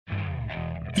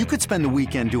You could spend the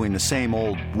weekend doing the same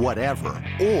old whatever,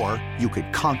 or you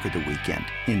could conquer the weekend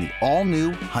in the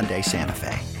all-new Hyundai Santa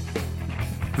Fe.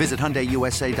 Visit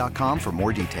HyundaiUSA.com for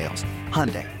more details.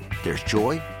 Hyundai, there's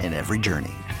joy in every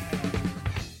journey.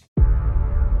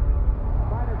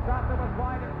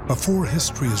 Before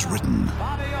history is written,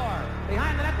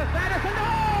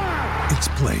 it's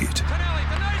played.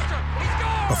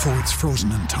 Before it's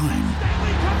frozen in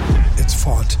time, it's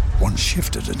fought one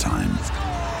shift at a time.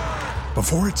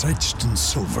 Before it's etched in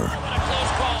silver,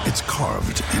 it's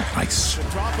carved in ice.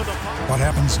 What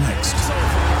happens next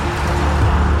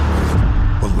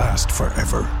will last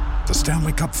forever. The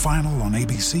Stanley Cup Final on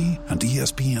ABC and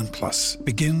ESPN Plus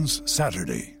begins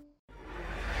Saturday.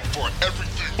 For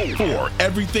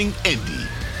everything Indy,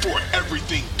 for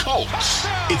everything Colts,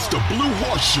 it's the Blue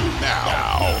Horseshoe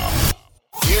now.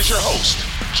 Here's your host,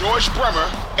 George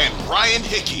Bremer and Ryan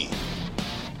Hickey.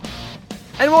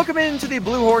 And welcome into the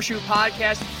Blue Horseshoe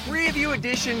Podcast, preview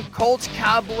edition, Colts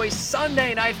Cowboys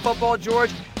Sunday Night Football.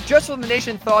 George, just when the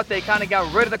nation thought they kind of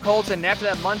got rid of the Colts, and after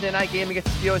that Monday night game against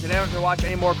the Steelers, and they don't have to watch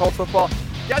any more Colts football,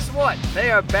 guess what? They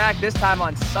are back this time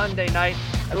on Sunday night,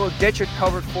 and we'll get you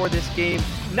covered for this game.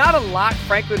 Not a lot,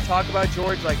 frankly, to talk about,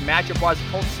 George, like matchup-wise. The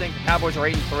Colts think the Cowboys are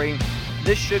 8-3.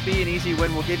 This should be an easy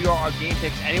win. We'll give you our game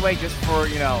picks anyway, just for,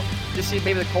 just see if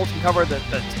maybe the Colts can cover the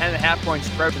 10.5-point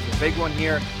spread, which is a big one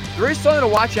here. There is something to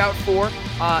watch out for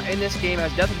in this game. It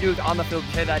has nothing to do with on the field.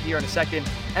 We'll tell you that here in a second.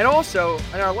 And also,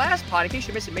 in our last pod, in case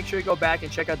you missed it, make sure you go back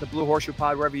and check out the Blue Horseshoe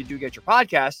Pod wherever you do get your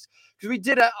podcasts, because we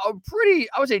did a pretty,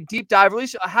 I would say, deep dive. At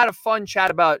least I had a fun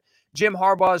chat about Jim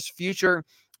Harbaugh's future.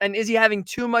 And is he having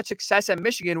too much success at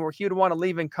Michigan where he would want to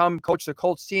leave and come coach the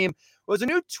Colts team? It was a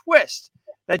new twist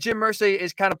that Jim Irsay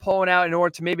is kind of pulling out in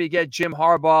order to maybe get Jim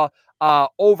Harbaugh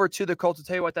over to the Colts. I'll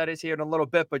tell you what that is here in a little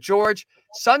bit. But, George,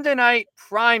 Sunday night,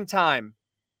 prime time.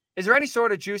 Is there any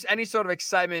sort of juice, any sort of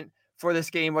excitement for this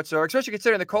game whatsoever, especially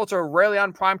considering the Colts are rarely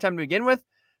on prime time to begin with?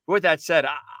 With that said,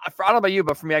 I don't know about you,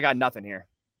 but for me, I got nothing here.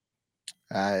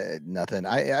 Nothing.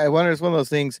 I wonder, it's one of those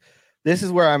things. This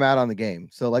is where I'm at on the game.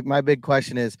 So, like, my big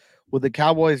question is, would the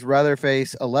Cowboys rather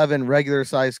face 11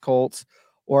 regular-sized Colts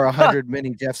or 100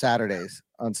 mini Jeff Saturdays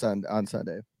on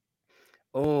Sunday?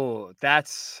 Oh,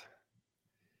 that's –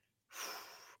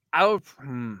 I would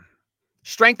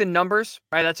strength in numbers,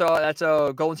 right? That's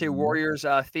a Golden State Warriors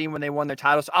theme when they won their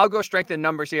titles. So I'll go strength in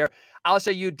numbers here. I'll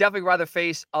say you'd definitely rather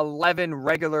face 11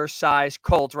 regular-sized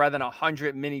Colts rather than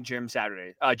 100 mini Jeff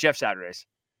Saturdays.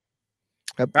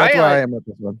 That's right? where I am with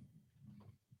this one.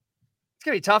 It's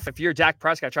going to be tough if you're Dak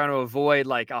Prescott trying to avoid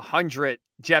like 100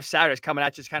 Jeff Saturdays coming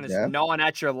at you, just kind of gnawing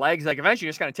at your legs. Like eventually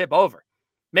you're just going to tip over.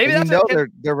 Maybe and that's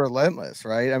they're relentless,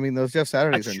 right? I mean, those Jeff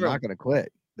Saturdays are not going to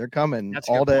quit. They're coming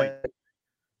all day. Point.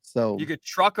 So you could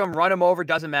truck them, run them over,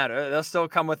 doesn't matter. They'll still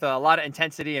come with a lot of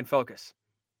intensity and focus.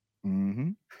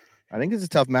 Mm-hmm. I think it's a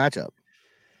tough matchup.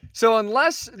 So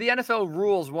unless the NFL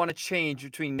rules want to change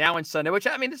between now and Sunday, which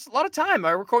I mean, it's a lot of time.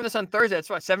 I record this on Thursday. It's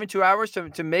what, 72 hours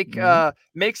to make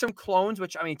make some clones,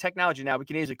 which I mean, technology now, we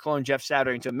can easily clone Jeff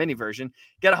Saturday into a mini version,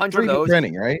 get 100 of those.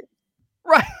 Printing, right?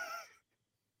 Right.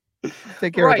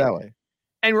 Take care of it that way.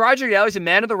 And Roger Goodell's a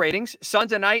man of the ratings.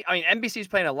 Sunday night, I mean, NBC's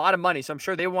playing a lot of money, so I'm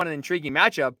sure they want an intriguing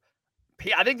matchup.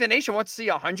 I think the nation wants to see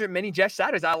 100 mini Jeff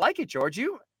Saturdays. I like it, George.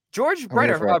 George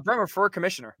Bremer for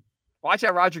commissioner. Watch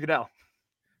out, Roger Goodell.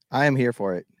 I am here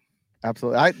for it.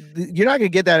 Absolutely. You're not going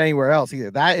to get that anywhere else either.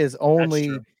 That is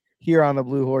only here on the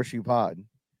Blue Horseshoe Pod.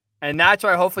 And that's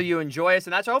why hopefully you enjoy us.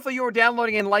 And that's why hopefully you are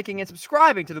downloading and liking and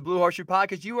subscribing to the Blue Horseshoe Pod,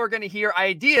 because you are going to hear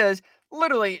ideas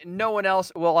literally no one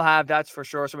else will have, that's for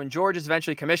sure. So when George is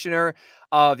eventually commissioner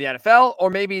of the NFL, or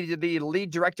maybe the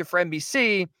lead director for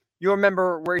NBC, you'll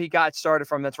remember where he got started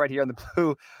from. That's right here on the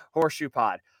Blue Horseshoe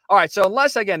Pod. All right, so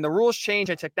unless, again, the rules change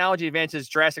and technology advances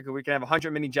drastically, we can have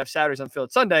 100 mini Jeff Saturdays on the field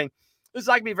Sunday. This is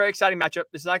not going to be a very exciting matchup.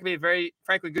 This is not going to be a very,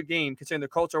 frankly, good game, considering the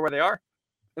Colts are where they are,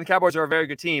 and the Cowboys are a very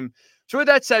good team. So with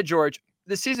that said, George,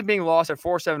 the season being lost at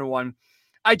 4-7-1,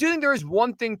 I do think there is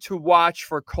one thing to watch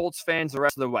for Colts fans the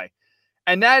rest of the way,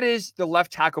 and that is the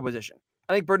left tackle position.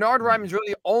 I think Bernhard Raimann is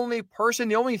really the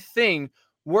only thing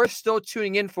worth still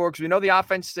tuning in for, because we know the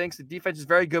offense stinks, the defense is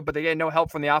very good, but they get no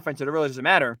help from the offense, so it really doesn't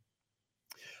matter.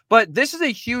 But this is a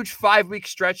huge 5-week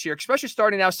stretch here, especially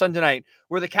starting now Sunday night,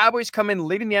 where the Cowboys come in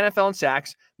leading the NFL in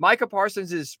sacks. Micah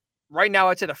Parsons is right now,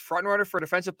 I'd say, the front runner for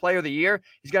Defensive Player of the Year.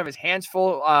 He's going to have his hands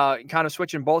full, kind of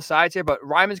switching both sides here, but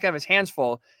Raimann's going to have his hands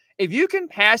full. If you can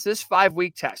pass this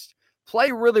 5-week test,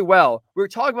 play really well. We were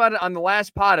talking about it on the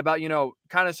last pod about,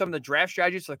 kind of some of the draft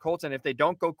strategies for the Colts, and if they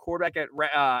don't go quarterback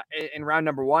in round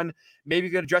number 1, maybe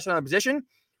you could address another position.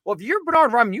 Well, if you're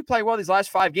Bernhard Raimann, you play well these last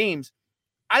 5 games,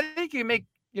 I think you make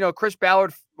Chris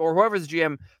Ballard or whoever's the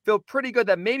GM feel pretty good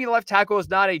that maybe left tackle is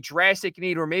not a drastic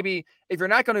need, or maybe if you're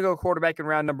not going to go quarterback in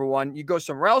round number 1, you go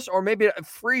somewhere else, or maybe it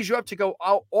frees you up to go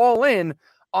all in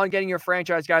on getting your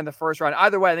franchise guy in the first round.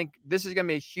 Either way, I think this is going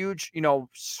to be a huge,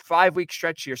 5-week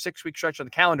stretch or 6-week stretch on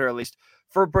the calendar, at least,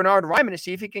 for Bernhard Raimann to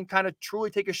see if he can kind of truly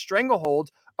take a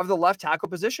stranglehold of the left tackle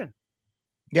position.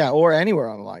 Yeah, or anywhere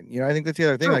on the line. I think that's the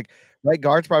other thing. True. Like right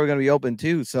guard's probably going to be open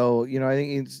too. So, I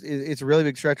think it's a really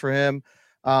big stretch for him.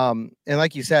 And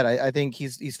like you said, I think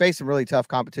he's faced some really tough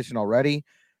competition already,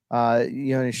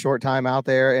 in his short time out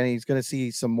there, and he's going to see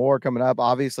some more coming up.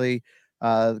 Obviously,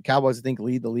 the Cowboys, I think,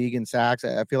 lead the league in sacks.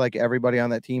 I feel like everybody on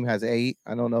that team has 8.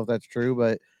 I don't know if that's true,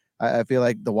 but I feel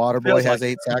like the Water Boy has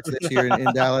 8 sacks this year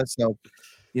in Dallas. So,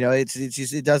 it's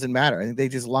just, it doesn't matter. I think they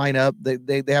just line up.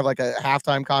 They have like a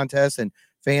halftime contest, and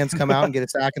fans come out and get a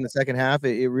sack in the second half.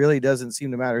 It really doesn't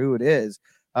seem to matter who it is.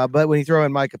 But when you throw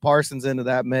in Micah Parsons into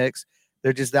that mix,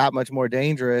 they're just that much more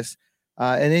dangerous.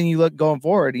 And then you look going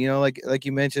forward, like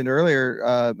you mentioned earlier,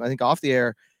 I think off the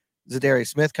air, Zadarius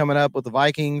Smith coming up with the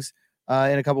Vikings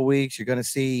in a couple of weeks. You're going to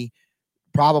see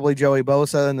probably Joey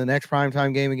Bosa in the next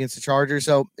primetime game against the Chargers.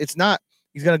 So it's not,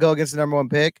 he's going to go against the number 1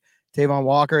 pick, Tavon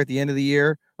Walker, at the end of the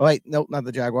year. Oh, wait, nope, not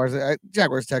the Jaguars.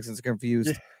 Jaguars, Texans are confused.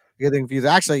 I get confused.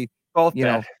 Actually, both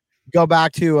go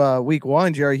back to week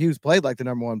 1. Jerry Hughes played like the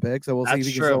number 1 pick. So we'll see if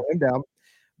he can slow him down.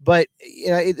 But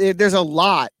there's a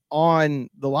lot on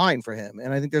the line for him.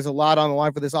 And I think there's a lot on the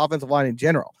line for this offensive line in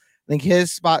general. I think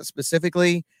his spot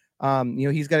specifically,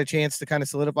 he's got a chance to kind of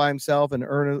solidify himself and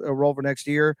earn a role for next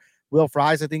year. Will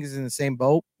Fries, I think, is in the same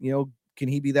boat. Can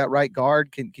he be that right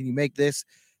guard? Can you make this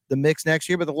the mix next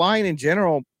year? But the line in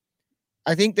general,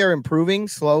 I think they're improving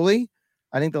slowly.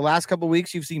 I think the last couple of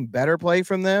weeks you've seen better play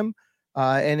from them.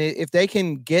 And if they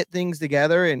can get things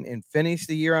together and finish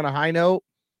the year on a high note,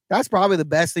 that's probably the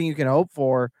best thing you can hope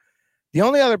for. The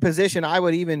only other position I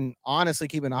would even honestly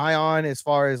keep an eye on as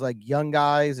far as like young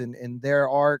guys and their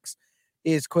arcs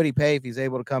is Kwity Paye if he's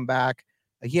able to come back.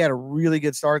 He had a really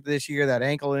good start this year. That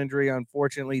ankle injury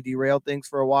unfortunately derailed things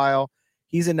for a while.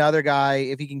 He's another guy,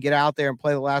 if he can get out there and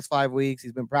play the last 5 weeks,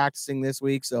 he's been practicing this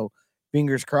week, so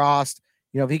fingers crossed.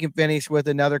 If he can finish with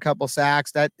another couple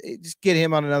sacks, just get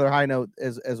him on another high note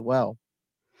as well.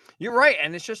 You're right.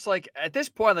 And it's just like at this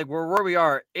point, like where we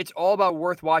are, it's all about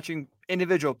worth watching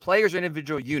individual players or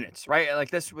individual units, right? Like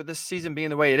this, with this season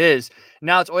being the way it is,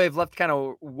 now it's all you've left to kind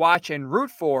of watch and root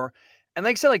for. And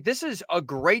like I said, like this is a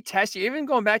great test. Even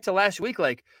going back to last week,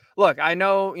 like, look, I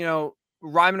know,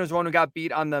 Raimann was the one who got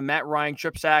beat on the Matt Ryan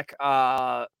trip sack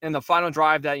in the final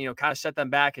drive that, kind of set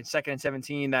them back in 2nd and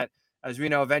 17 that, as we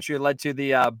know, eventually led to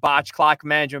the botched clock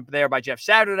management there by Jeff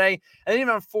Saturday. And even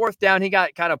on 4th down, he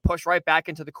got kind of pushed right back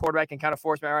into the quarterback and kind of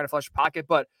forced Matt Ryan to flush the pocket.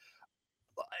 But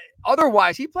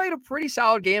otherwise, he played a pretty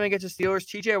solid game against the Steelers.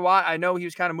 TJ Watt, I know he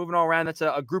was kind of moving all around. That's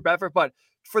a group effort. But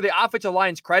for the offensive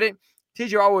line's credit,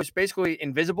 TJ Watt was basically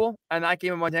invisible in that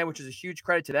game in one hand, which is a huge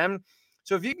credit to them.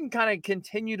 So if you can kind of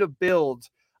continue to build,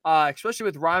 especially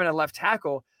with Raimann at left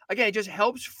tackle, again, it just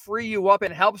helps free you up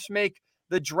and helps make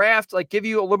the draft, like, give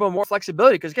you a little bit more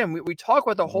flexibility. Because again, we talk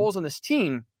about the holes in this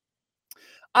team.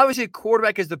 Obviously,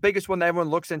 quarterback is the biggest one that everyone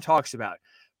looks and talks about.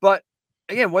 But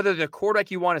again, whether the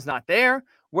quarterback you want is not there,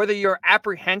 whether you're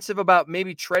apprehensive about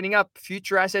maybe trading up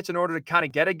future assets in order to kind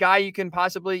of get a guy you can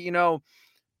possibly,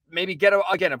 maybe get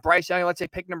a Bryce Young, let's say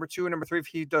pick number 2 and number 3 if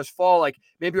he does fall. Like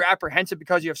maybe you're apprehensive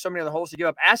because you have so many other holes to give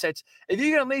up assets. If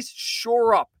you can at least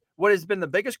shore up what has been the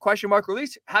biggest question mark, or at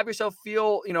least have yourself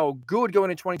feel, good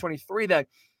going into 2023 that,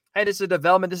 hey, this is a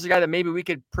development. This is a guy that maybe we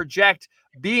could project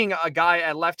being a guy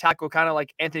at left tackle, kind of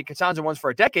like Anthony Castonzo was for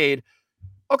a decade.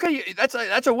 Okay, that's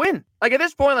a win. Like at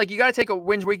this point, like you got to take a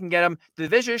wins where you can get them. The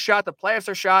division is shot. The playoffs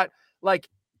are shot. Like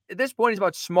at this point, it's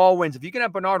about small wins. If you can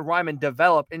have Bernhard Raimann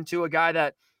develop into a guy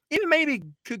that even maybe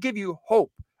could give you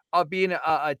hope of being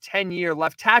a 10-year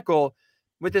left tackle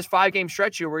with this 5-game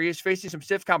stretch here where he's facing some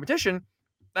stiff competition,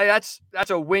 that's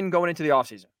a win going into the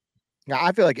offseason. Yeah,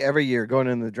 I feel like every year going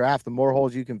into the draft, the more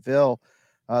holes you can fill,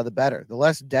 the better. The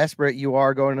less desperate you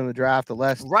are going into the draft, the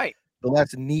less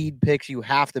need picks you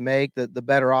have to make, the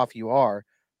better off you are.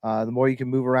 The more you can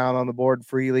move around on the board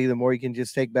freely, the more you can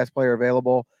just take best player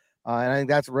available. And I think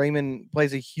that's Raimann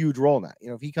plays a huge role in that.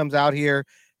 If he comes out here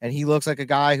and he looks like a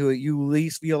guy who you at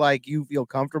least feel like you feel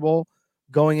comfortable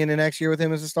going into next year with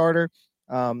him as a starter,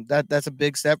 that's a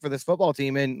big step for this football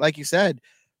team. And like you said,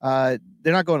 they're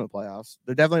not going to the playoffs.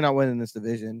 They're definitely not winning this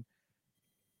division.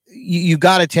 You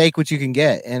got to take what you can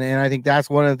get. And I think that's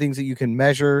one of the things that you can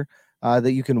measure,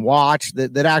 that you can watch,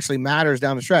 that actually matters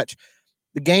down the stretch.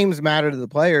 The games matter to the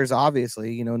players,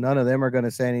 obviously. None of them are going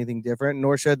to say anything different,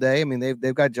 nor should they. I mean,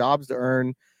 they've got jobs to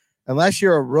earn. unless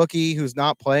you're a rookie who's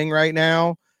not playing right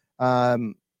now,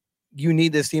 you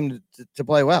need this team to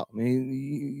play well. I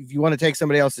mean, if you want to take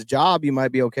somebody else's job, you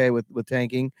might be okay with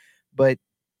tanking, but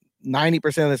 90%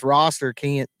 of this roster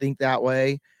can't think that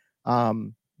way.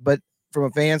 But from a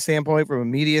fan standpoint, from a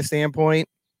media standpoint,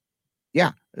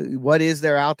 yeah, what is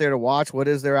there out there to watch? What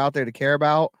is there out there to care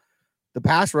about? The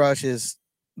pass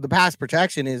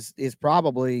protection is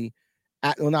probably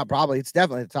not probably, it's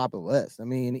definitely at the top of the list. I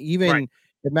mean, even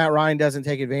if Matt Ryan doesn't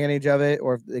take advantage of it,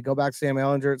 or if they go back to Sam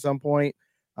Ehlinger at some point,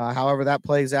 however that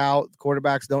plays out,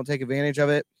 quarterbacks don't take advantage of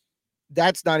it.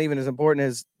 That's not even as important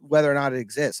as whether or not it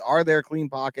exists. Are there clean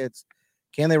pockets?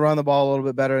 Can they run the ball a little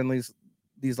bit better in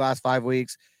these last 5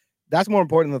 weeks? That's more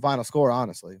important than the final score,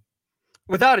 honestly.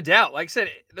 Without a doubt. Like I said,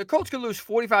 the Colts could lose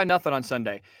 45-0 on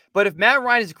Sunday. But if Matt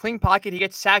Ryan is a clean pocket, he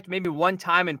gets sacked maybe one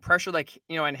time and pressure,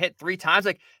 and hit 3 times,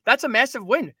 that's a massive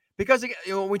win. Because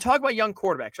when we talk about young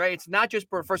quarterbacks, right, it's not just,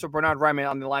 first of all, Bernhard Raimann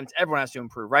on the line. It's everyone has to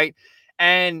improve, right?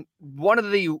 And one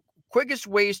of the quickest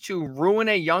ways to ruin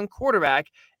a young quarterback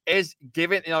is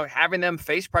having them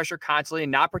face pressure constantly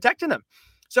and not protecting them.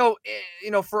 So,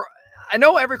 I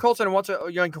know every Colts fan wants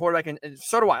a young quarterback, and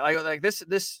so do I. Like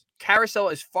this carousel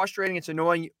is frustrating. It's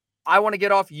annoying. I want to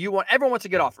get off. Everyone wants to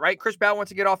get off, right? Chris Ballard wants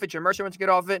to get off it. Jim Mercer wants to get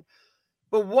off it.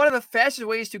 But one of the fastest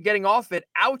ways to getting off it,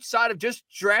 outside of just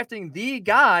drafting the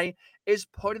guy, is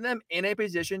putting them in a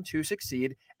position to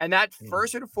succeed. And that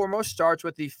first and foremost starts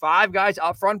with the 5 guys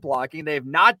up front blocking. They have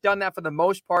not done that for the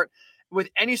most part with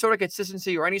any sort of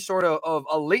consistency or any sort of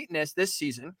eliteness this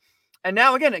season. And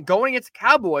now, again, going against the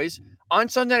Cowboys on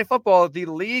Sunday Night Football, the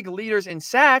league leaders in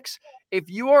sacks, if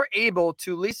you are able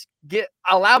to at least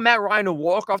allow Matt Ryan to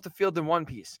walk off the field in one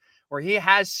piece, where he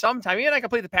has some time, he may not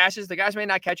complete the passes, the guys may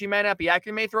not catch, he may not be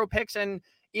accurate, he may throw picks and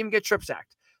even get strip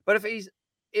sacked. But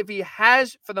if he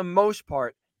has, for the most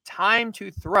part, time to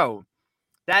throw,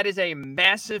 that is a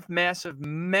massive, massive,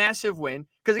 massive win.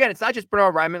 Because, again, it's not just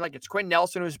Bernhard Raimann. It's Quentin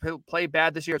Nelson, who's played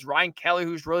bad this year. It's Ryan Kelly,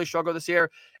 who's really struggled this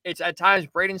year. It's at times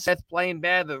Braden Smith playing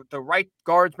bad. The right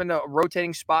guard's been a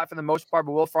rotating spot for the most part,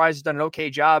 but Will Fries has done an okay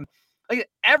job.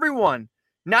 Everyone,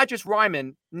 not just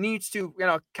Raimann, needs to,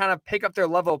 kind of pick up their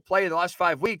level of play the last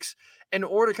 5 weeks in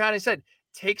order to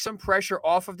take some pressure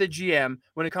off of the GM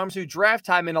when it comes to draft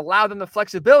time and allow them the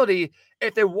flexibility.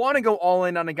 If they want to go all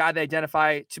in on a guy they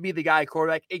identify to be the guy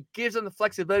quarterback, it gives them the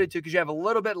flexibility to, because you have a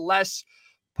little bit less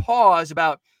pause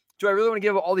about, do I really want to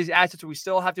give up all these assets? We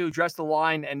still have to address the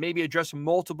line and maybe address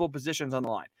multiple positions on the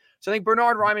line. So I think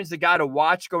Bernhard Raimann is the guy to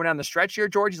watch going down the stretch here,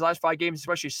 George, these last 5 games,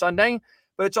 especially Sunday.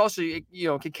 But it's also,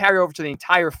 can carry over to the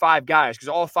entire 5 guys, because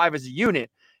all 5 as a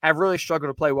unit have really struggled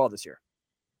to play well this year.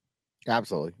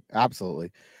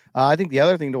 Absolutely. I think the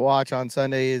other thing to watch on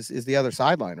Sunday is the other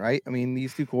sideline, right? I mean,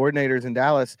 these 2 coordinators in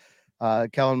Dallas,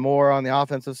 Kellen Moore on the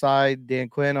offensive side, Dan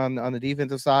Quinn on the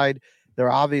defensive side.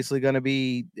 They're obviously going to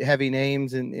be heavy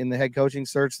names in the head coaching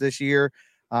search this year.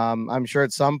 I'm sure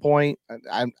at some point,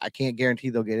 I can't guarantee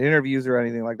they'll get interviews or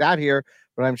anything like that here,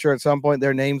 but I'm sure at some point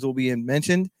their names will be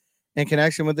mentioned in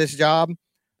connection with this job.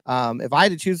 If I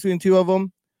had to choose between 2 of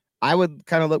them, I would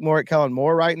kind of look more at Kellen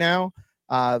Moore right now.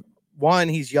 One,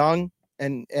 he's young,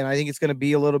 and I think it's going to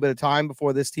be a little bit of time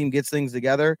before this team gets things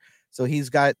together. So he's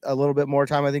got a little bit more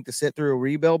time, I think, to sit through a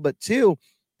rebuild. But 2,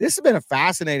 this has been a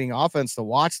fascinating offense to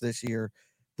watch this year.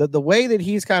 The way that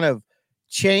he's kind of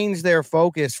changed their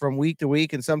focus from week to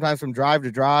week and sometimes from drive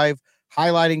to drive,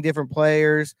 highlighting different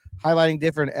players, highlighting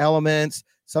different elements.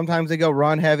 Sometimes they go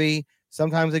run heavy,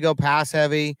 sometimes they go pass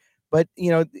heavy. But,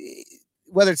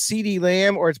 whether it's CeeDee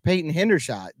Lamb or it's Peyton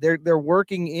Hendershot, they're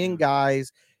working in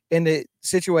guys into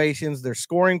situations, they're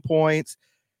scoring points.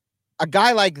 A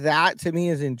guy like that to me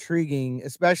is intriguing,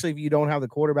 especially if you don't have the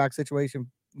quarterback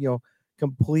situation,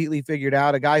 completely figured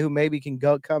out. A guy who maybe can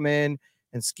come in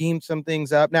and scheme some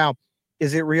things up. Now,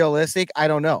 is it realistic? I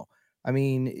don't know. I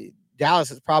mean,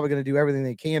 Dallas is probably going to do everything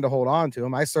they can to hold on to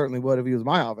him. I certainly would if he was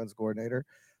my offense coordinator.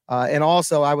 And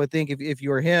also, I would think if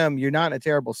you're him, you're not in a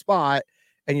terrible spot,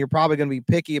 and you're probably going to be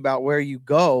picky about where you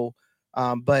go.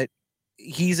 But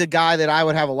he's a guy that I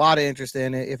would have a lot of interest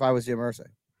in if I was Jim Irsay.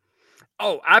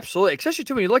 Oh, absolutely. Especially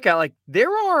too when you look at there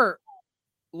are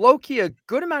low-key a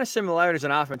good amount of similarities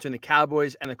on offense between the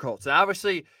Cowboys and the Colts. And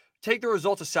obviously, take the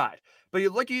results aside. But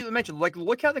you mentioned,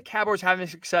 look how the Cowboys are having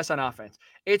success on offense.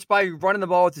 It's by running the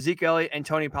ball with Ezekiel Elliott and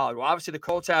Tony Pollard. Well, obviously the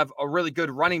Colts have a really good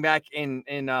running back in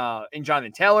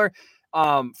Jonathan Taylor.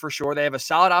 For sure. They have a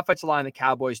solid offensive line, the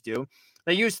Cowboys do.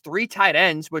 They use 3 tight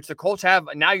ends, which the Colts have.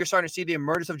 Now you're starting to see the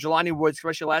emergence of Jelani Woods,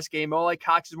 especially last game. Ole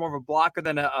Cox is more of a blocker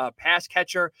than a pass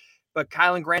catcher, but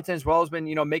Kylan Granton as well has been,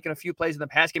 making a few plays in the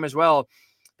pass game as well.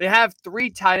 They have 3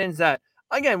 tight ends that,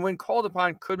 again, when called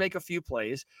upon, could make a few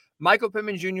plays. Michael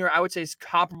Pittman Jr., I would say, is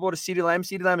comparable to CeeDee Lamb.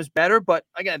 CeeDee Lamb is better, but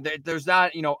again, there's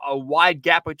not, a wide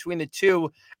gap between the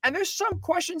two. And there's some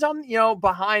questions on,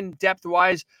 behind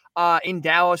depth-wise in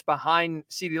Dallas, behind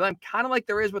CeeDee Lamb, kind of like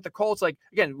there is with the Colts. Like,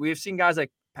 again, we've seen guys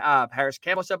like Paris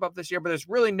Campbell step up this year, but there's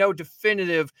really no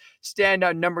definitive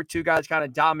standout number 2 guy that's kind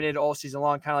of dominated all season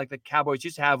long, kind of like the Cowboys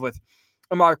used to have with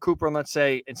Amari Cooper and, let's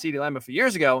say, and CeeDee Lamb a few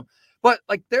years ago. But,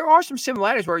 like, there are some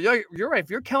similarities where you're right.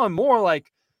 If you're Kellen Moore,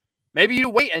 like, maybe you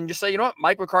wait and just say, you know what,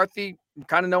 Mike McCarthy,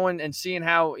 kind of knowing and seeing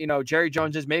how, Jerry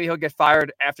Jones is, maybe he'll get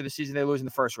fired after the season they lose in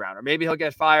the first round, or maybe he'll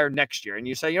get fired next year. And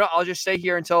you say, I'll just stay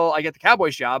here until I get the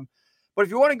Cowboys job. But if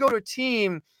you want to go to a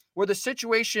team where the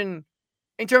situation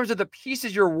in terms of the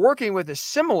pieces you're working with is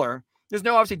similar, there's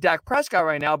no obviously Dak Prescott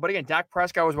right now. But again, Dak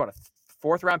Prescott was a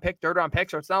 4th-round pick, 3rd-round pick.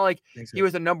 So it's not like he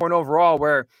was the number 1 overall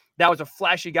where that was a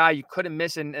flashy guy you couldn't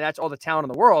miss, and that's all the talent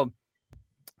in the world.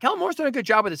 Kellen Moore's done a good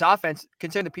job with his offense,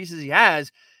 considering the pieces he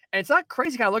has. And it's not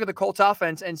crazy to kind of look at the Colts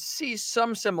offense and see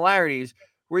some similarities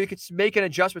where you could make an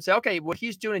adjustment, say, okay, what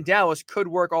he's doing in Dallas could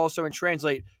work also and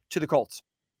translate to the Colts.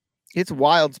 It's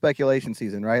wild speculation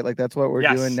season, right? Like that's what we're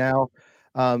doing now.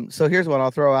 So here's one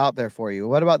I'll throw out there for you.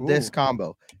 What about this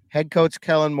combo? Head coach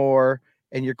Kellen Moore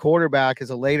and your quarterback is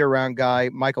a later round guy,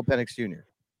 Michael Penix Jr.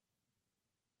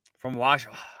 From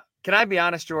Washington. Can I be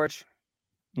honest, George?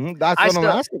 That's what I'm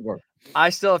asking for.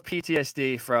 I still have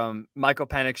PTSD from Michael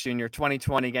Penix Jr.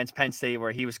 2020 against Penn State,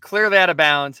 where he was clearly out of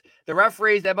bounds. The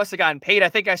referees, that must have gotten paid. I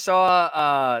think I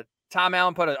saw Tom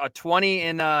Allen put a 20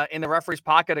 in the referee's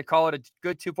pocket to call it a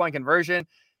good 2-point conversion.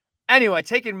 Anyway,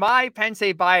 taking my Penn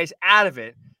State bias out of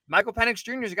it, Michael Penix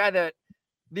Jr. is a guy that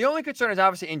the only concern is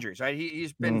obviously injuries, right?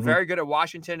 He's been very good at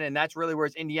Washington, and that's really where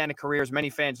his Indiana career, as many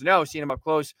fans know, seeing him up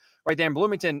close right there in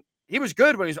Bloomington. He was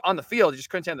good when he was on the field. He just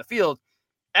couldn't stay on the field.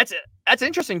 That's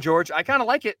interesting, George. I kind of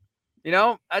like it.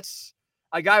 That's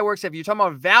a guy who works. If you're talking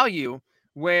about value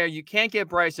where you can't get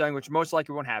Bryce Young, which most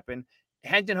likely won't happen,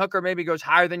 Hendon Hooker maybe goes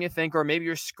higher than you think, or maybe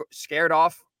you're scared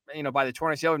off, by the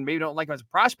torn ACL and maybe don't like him as a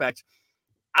prospect.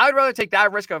 I would rather take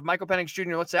that risk of Michael Penix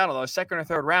Jr., let's say, I don't know, 2nd or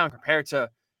 3rd round compared to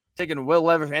taking Will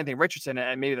Levis or Anthony Richardson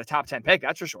and maybe the top 10 pick.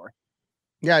 That's for sure.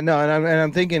 Yeah, no, and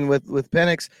I'm thinking with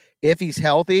Penix, if he's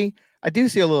healthy, I do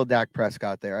see a little Dak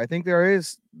Prescott there. I think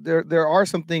there are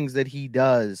some things that he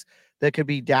does that could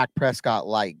be Dak Prescott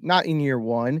like, not in year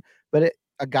 1, but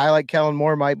a guy like Kellen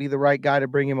Moore might be the right guy to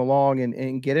bring him along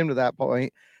and get him to that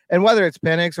point. And whether it's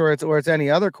Penix or it's any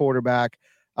other quarterback,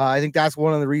 I think that's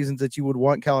one of the reasons that you would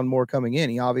want Kellen Moore coming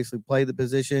in. He obviously played the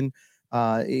position.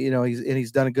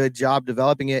 He's done a good job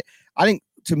developing it. I think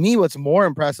to me, what's more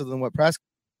impressive than what Prescott,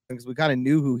 because we kind of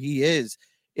knew who he is,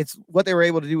 it's what they were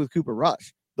able to do with Cooper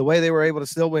Rush. The way they were able to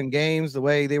still win games, the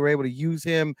way they were able to use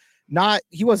him.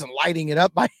 He wasn't lighting it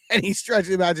up by any stretch of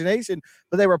the imagination,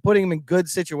 but they were putting him in good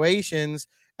situations,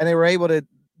 and they were able to.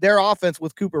 Their offense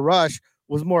with Cooper Rush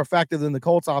was more effective than the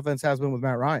Colts offense has been with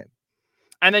Matt Ryan.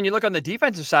 And then you look on the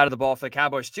defensive side of the ball for the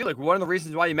Cowboys too. Like, one of the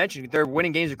reasons why you mentioned they're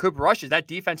winning games with Cooper Rush is that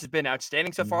defense has been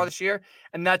outstanding so far this year.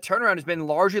 And that turnaround has been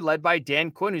largely led by Dan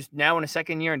Quinn, who's now in a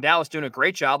 2nd year in Dallas doing a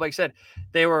great job. Like I said,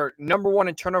 they were number 1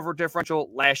 in turnover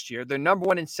differential last year. They're number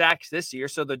 1 in sacks this year.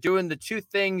 So they're doing the 2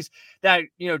 things that,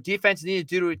 defense need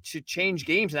to do to change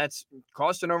games. And that's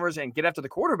cause turnovers and get after the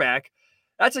quarterback.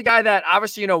 That's a guy that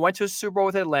obviously, went to a Super Bowl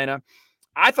with Atlanta.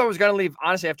 I thought was going to leave,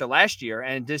 honestly, after last year,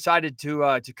 and decided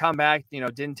to come back.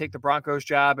 Didn't take the Broncos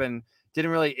job and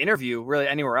didn't really interview really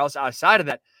anywhere else outside of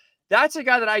that. That's a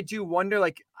guy that I do wonder.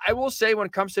 Like, I will say, when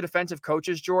it comes to defensive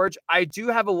coaches, George, I do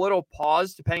have a little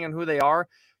pause depending on who they are,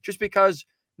 just because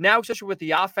now, especially with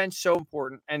the offense so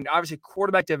important, and obviously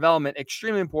quarterback development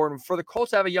extremely important for the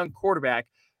Colts to have a young quarterback.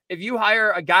 If you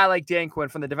hire a guy like Dan Quinn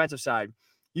from the defensive side,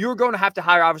 you're going to have to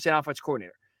hire obviously an offense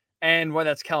coordinator. And whether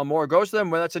that's Kellen Moore goes to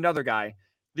them, whether that's another guy,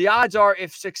 the odds are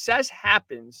if success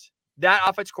happens, that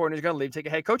offense coordinator is going to leave, take a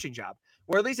head coaching job.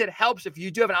 Or at least it helps if you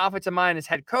do have an offensive mind as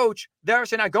head coach, they're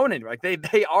actually not going anywhere. Like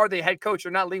they are the head coach.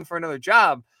 They're not leaving for another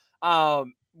job.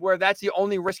 Where that's the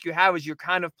only risk you have is you're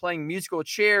kind of playing musical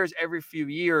chairs every few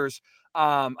years.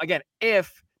 Again,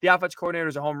 if the offense coordinator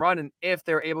is a home run and if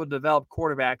they're able to develop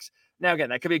quarterbacks. Now, again,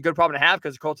 that could be a good problem to have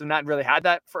because the Colts have not really had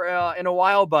that for in a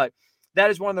while, but that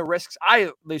is one of the risks I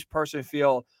at least personally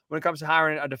feel when it comes to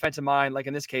hiring a defensive mind, like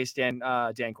in this case, Dan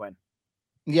Quinn.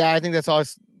 Yeah, I think that's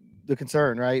always the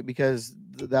concern, right? Because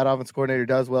that offense coordinator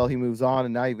does well, he moves on,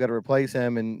 and now you've got to replace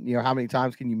him. And, how many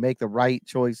times can you make the right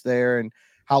choice there? And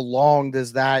how long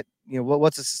does that,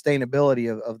 what's the sustainability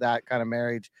of that kind of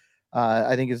marriage?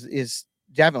 I think is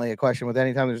definitely a question with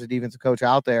anytime there's a defensive coach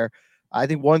out there. I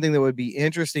think one thing that would be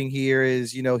interesting here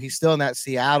is, he's still in that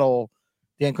Seattle.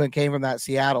 Dan Quinn came from that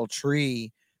Seattle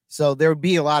tree. So there would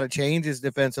be a lot of changes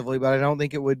defensively, but I don't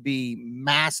think it would be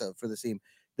massive for the team.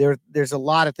 There's a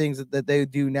lot of things that they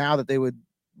do now that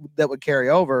would carry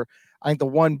over. I think the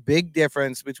one big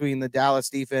difference between the Dallas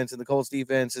defense and the Colts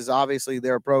defense is obviously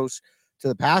their approach to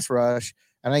the pass rush.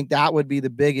 I think that would be the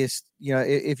biggest,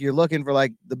 if you're looking for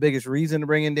like the biggest reason to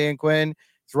bring in Dan Quinn,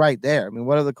 it's right there. I mean,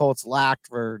 what have the Colts lacked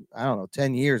for,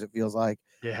 10 years, it feels like.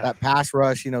 Yeah. That pass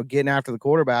rush, getting after the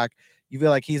quarterback. You feel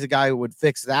like he's a guy who would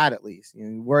fix that at least.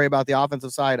 You worry about the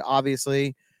offensive side,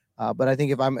 obviously. But I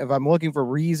think if I'm looking for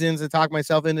reasons to talk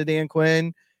myself into Dan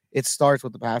Quinn, it starts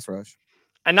with the pass rush.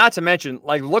 And not to mention,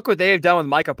 like, look what they've done with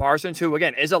Micah Parsons, who,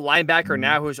 again, is a linebacker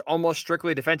now who's almost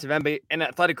strictly defensive end, an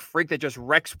athletic freak that just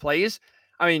wrecks plays.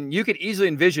 I mean, you could easily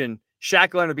envision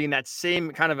Shaq Leonard being that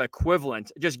same kind of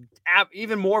equivalent, just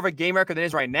even more of a game record than it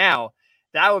is right now.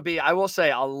 That would be, I will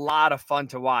say, a lot of fun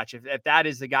to watch if that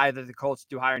is the guy that the Colts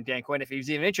do hire in Dan Quinn, if he's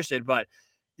even interested. But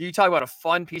you talk about a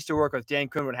fun piece to work with Dan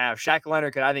Quinn would have. Shaq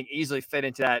Leonard could, I think, easily fit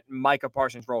into that Micah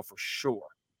Parsons role for sure.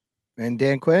 And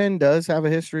Dan Quinn does have a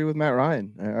history with Matt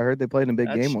Ryan. I heard they played in a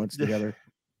big game once together.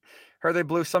 Heard they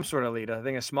blew some sort of lead. I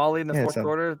think a small lead in the fourth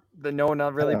quarter that no one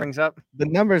really brings up. The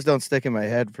numbers don't stick in my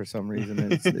head for some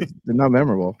reason. They're not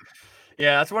memorable.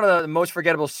 Yeah, that's one of the most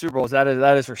forgettable Super Bowls. That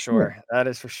is for sure. Yeah. That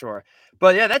is for sure.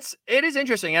 But yeah, it is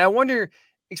interesting. And I wonder,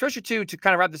 especially to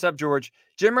kind of wrap this up, George,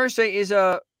 Jim Irsay is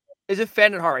a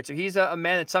fan at heart. Right? So he's a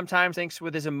man that sometimes thinks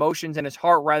with his emotions and his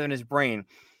heart rather than his brain.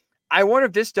 I wonder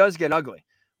if this does get ugly,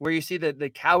 where you see that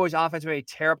the Cowboys offense may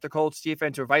tear up the Colts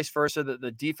defense or vice versa.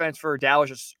 The defense for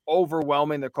Dallas is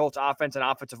overwhelming the Colts offense and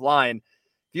offensive line.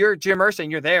 If you're Jim Irsay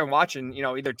and you're there and watching,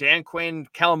 either Dan Quinn,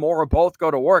 Kellen Moore, or both go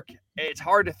to work, it's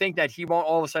hard to think that he won't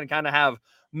all of a sudden kind of have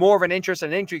more of an interest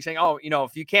and intrigue saying,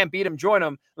 if you can't beat him, join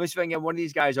him. Let me see if I can get one of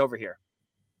these guys over here.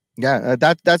 Yeah,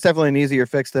 that's definitely an easier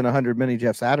fix than 100 mini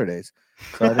Jeff Saturdays.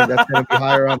 So I think that's going to be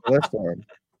higher on the list for him.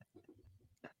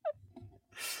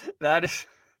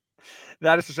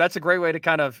 That's a great way to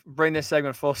kind of bring this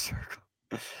segment full circle.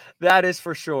 That is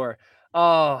for sure.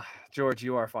 Oh, George,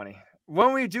 you are funny.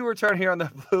 When we do return here on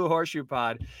the Blue Horseshoe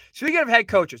Pod, speaking of head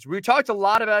coaches, we talked a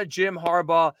lot about Jim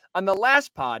Harbaugh on the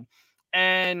last pod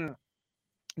and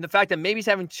the fact that maybe he's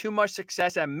having too much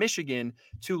success at Michigan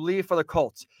to leave for the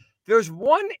Colts. There's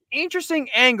one interesting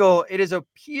angle. It has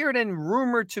appeared and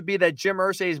rumored to be that Jim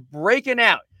Irsay is breaking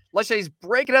out. Let's say he's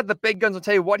breaking out the big guns. I'll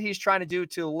tell you what he's trying to do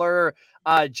to lure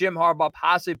Jim Harbaugh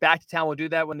possibly back to town. We'll do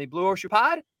that when the Blue Horseshoe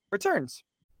Pod returns.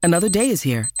 Another day is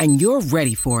here, and you're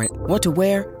ready for it. What to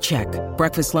wear? Check.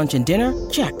 Breakfast, lunch, and dinner?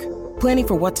 Check. Planning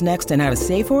for what's next and how to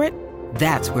save for it?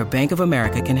 That's where Bank of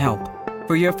America can help.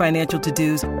 For your financial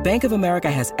to-dos, Bank of America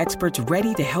has experts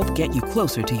ready to help get you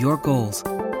closer to your goals.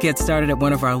 Get started at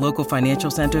one of our local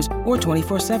financial centers or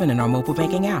 24/7 in our mobile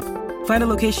banking app. Find a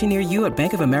location near you at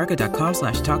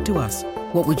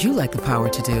bankofamerica.com/talktous. What would you like the power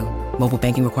to do? Mobile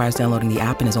banking requires downloading the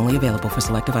app and is only available for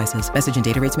select devices. Message and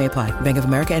data rates may apply. Bank of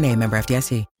America NA, member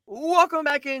FDIC. Welcome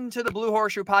back into the Blue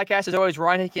Horseshoe Podcast. As always,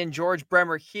 Ryan Hickey and George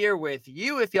Bremer here with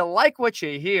you. If you like what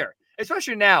you hear,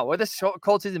 especially now with this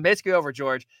Colts season basically over,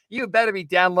 George, you better be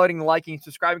downloading, liking,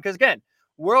 subscribing. Because again,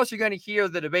 where else are you going to hear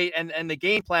the debate and the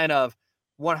game plan of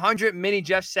 100 mini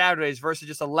Jeff Saturdays versus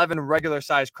just 11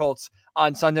 regular-sized Colts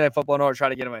on Sunday Night Football in order to try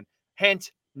to get them in?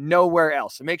 Hint, nowhere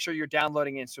else. So make sure you're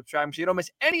downloading and subscribing so you don't miss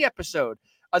any episode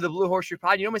of the Blue Horseshoe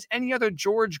Pod. You don't miss any other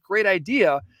George great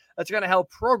idea that's going to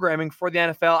help programming for the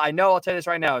NFL. I know, I'll tell you this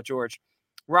right now, George.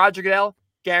 Roger Goodell,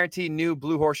 guaranteed new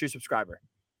Blue Horseshoe subscriber.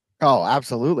 Oh,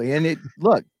 absolutely. And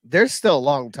look, there's still a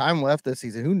long time left this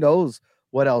season. Who knows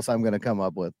what else I'm going to come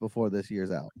up with before this year's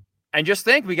out. And just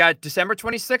think, we got December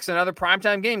 26th, another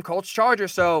primetime game, Colts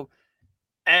Chargers. So,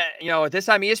 at this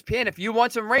time, ESPN, if you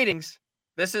want some ratings,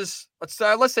 let's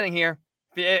start listening here.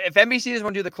 If NBC doesn't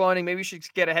want to do the cloning, maybe you should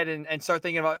get ahead and start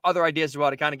thinking about other ideas as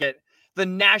well to kind of get the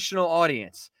national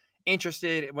audience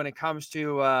interested when it comes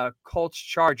to Colts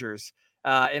Chargers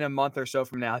in a month or so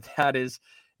from now. That is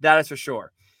for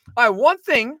sure. All right, one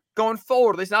thing going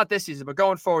forward, at least not this season, but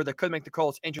going forward that could make the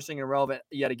Colts interesting and relevant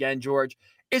yet again, George,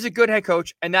 is a good head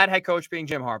coach, and that head coach being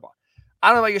Jim Harbaugh. I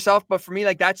don't know about yourself, but for me,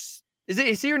 like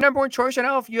is he your number one choice right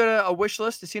now? If you had a wish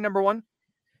list, is he number one?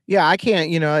 Yeah, I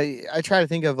can't, I try to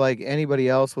think of like anybody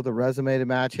else with a resume to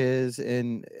match his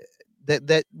and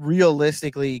that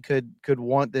realistically could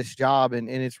want this job. And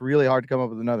it's really hard to come up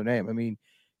with another name. I mean,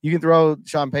 you can throw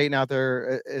Sean Payton out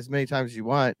there as many times as you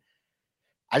want.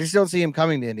 I just don't see him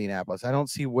coming to Indianapolis. I don't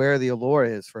see where the allure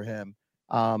is for him.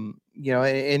 And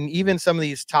even some of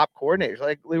these top coordinators,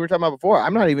 like we were talking about before,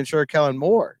 I'm not even sure Kellen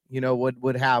Moore,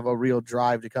 would have a real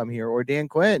drive to come here, or Dan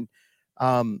Quinn.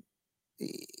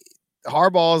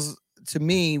 Harbaugh's, to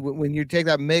me, when you take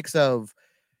that mix of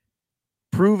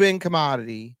proven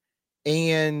commodity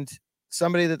and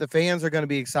somebody that the fans are going to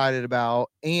be excited about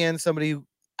and somebody who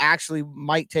actually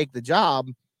might take the job,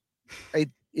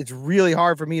 it's really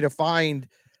hard for me to find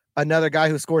another guy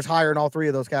who scores higher in all three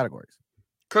of those categories.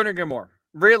 Couldn't agree more.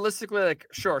 Realistically, like,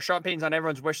 sure, Sean Payton's on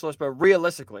everyone's wish list, but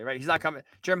realistically, right, he's not coming.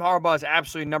 Jim Harbaugh is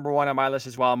absolutely number one on my list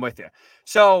as well. I'm with you.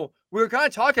 So we were kind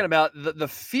of talking about the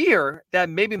fear that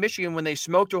maybe Michigan, when they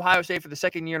smoked Ohio State for the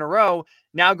second year in a row,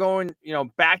 now going,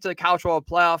 back to the College Football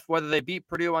Playoff, whether they beat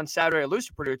Purdue on Saturday or lose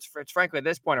to Purdue, it's frankly at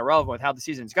this point irrelevant with how the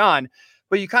season's gone.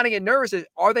 But you kind of get nervous.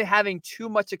 Are they having too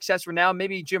much success for now?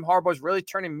 Maybe Jim Harbaugh is really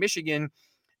turning Michigan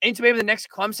into maybe the next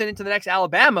Clemson, into the next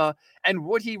Alabama, and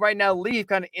would he right now leave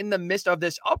kind of in the midst of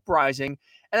this uprising?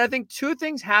 And I think two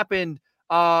things happened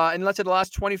in, let's say, the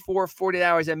last 24, 48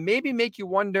 hours that maybe make you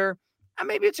wonder,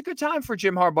 maybe it's a good time for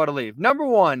Jim Harbaugh to leave. Number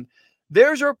one,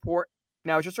 there's a report,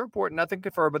 now it's just a report, nothing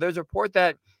confirmed, but there's a report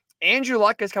that Andrew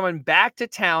Luck is coming back to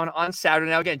town on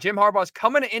Saturday. Now, again, Jim Harbaugh is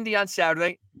coming to Indy on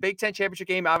Saturday. Big Ten championship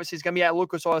game, obviously, is going to be at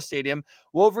Lucas Oil Stadium.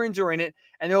 Wolverines are in it,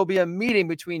 and there will be a meeting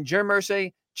between Jim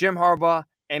Irsay, Jim Harbaugh,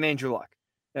 and Andrew Luck.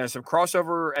 There's some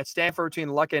crossover at Stanford between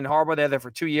Luck and Harbaugh. They're there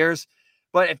for 2 years.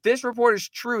 But if this report is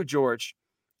true, George,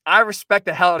 I respect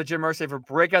the hell out of Jim Irsay for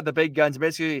breaking out the big guns,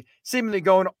 basically seemingly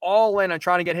going all in on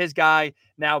trying to get his guy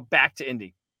now back to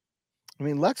Indy. I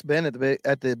mean, Luck's been at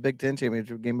the Big Ten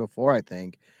championship game before, I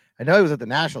think. I know he was at the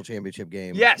national championship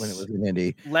game when it was in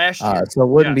Indy last year. So it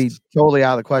wouldn't be totally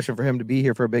out of the question for him to be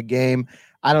here for a big game.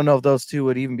 I don't know if those two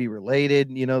would even be related,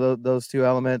 those two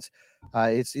elements.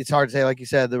 It's hard to say. Like you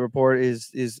said, the report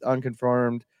is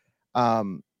unconfirmed. I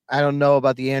don't know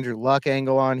about the Andrew Luck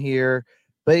angle on here,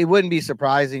 but it wouldn't be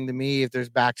surprising to me if there's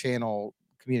back channel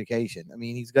communication. I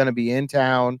mean, he's going to be in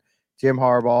town, Jim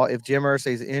Harbaugh. If Jim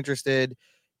Irsay is interested,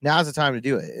 now's the time to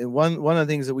do it. And one of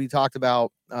the things that we talked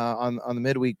about on the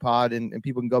midweek pod, and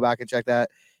people can go back and check that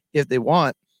if they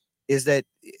want, is that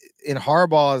in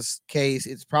Harbaugh's case,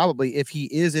 it's probably, if he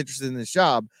is interested in this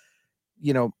job,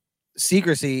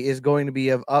 secrecy is going to be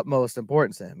of utmost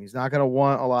importance to him. He's not going to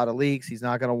want a lot of leaks. He's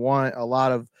not going to want a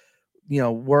lot of,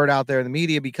 word out there in the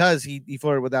media, because he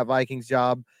flirted with that Vikings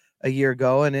job a year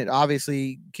ago, and it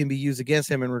obviously can be used against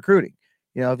him in recruiting.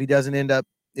 If he doesn't end up,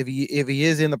 if he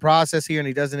is in the process here and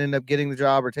he doesn't end up getting the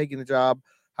job or taking the job,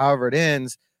 however it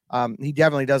ends, he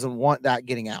definitely doesn't want that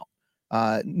getting out.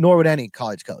 Nor would any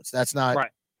college coach. That's not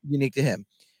unique to him.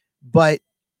 But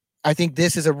I think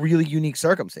this is a really unique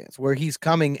circumstance where he's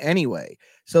coming anyway.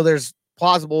 So there's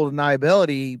plausible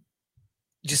deniability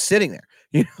just sitting there.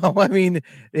 I mean,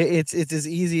 it's as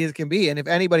easy as can be. And if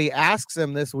anybody asks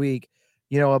him this week,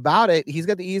 about it, he's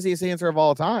got the easiest answer of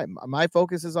all time. My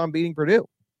focus is on beating Purdue,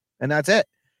 and that's it.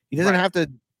 He doesn't have to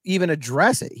even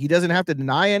address it. He doesn't have to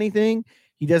deny anything.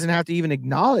 He doesn't have to even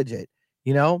acknowledge it.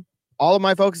 All of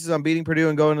my focus is on beating Purdue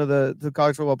and going to the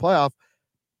college football playoff.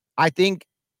 I think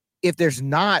if there's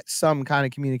not some kind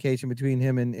of communication between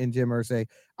him and Jim Irsay,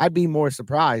 I'd be more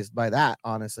surprised by that,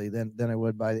 honestly, than I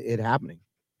would by it happening.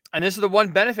 And this is the one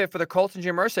benefit for the Colts and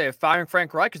Jim Irsay of firing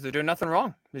Frank Reich, because they're doing nothing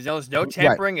wrong. There's no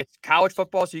tampering. It's college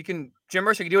football, so Jim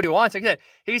Irsay can do what he wants. Like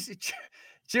I said,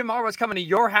 Jim Harbaugh's coming to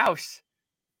your house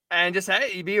and just,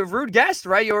 hey, you be a rude guest,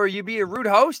 right? Or you be a rude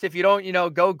host if you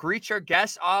don't, go greet your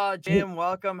guests. Jim,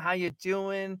 welcome. How you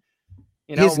doing?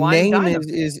 His name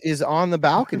is on the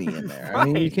balcony in there. Right. I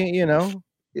mean, you can't,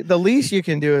 the least you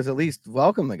can do is at least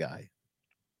welcome the guy.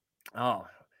 Oh,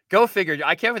 go figure.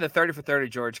 I can't wait the 30 for 30,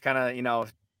 George, kind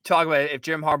of, talk about if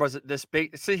Jim Harbaugh's this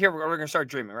big. See, here we're going to start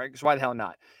dreaming, right? Because why the hell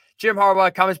not? Jim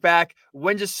Harbaugh comes back,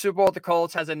 wins a Super Bowl with the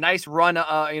Colts, has a nice run,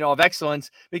 of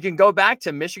excellence. We can go back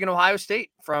to Michigan, Ohio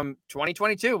State from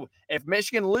 2022. If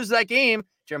Michigan loses that game,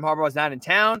 Jim Harbaugh's not in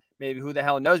town. Maybe who the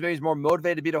hell knows? Maybe he's more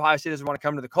motivated to beat Ohio State, doesn't want to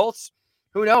come to the Colts.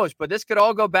 Who knows? But this could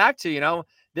all go back to,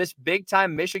 this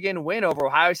big-time Michigan win over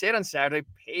Ohio State on Saturday,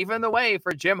 paving the way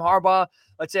for Jim Harbaugh,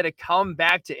 let's say, to come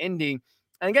back to Indy.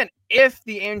 And again, if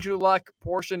the Andrew Luck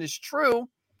portion is true,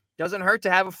 doesn't hurt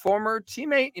to have a former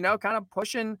teammate, kind of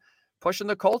pushing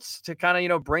the Colts to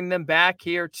kind of, bring them back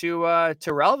here to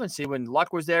relevancy. When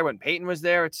Luck was there, when Peyton was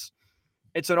there,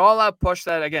 it's an all-out push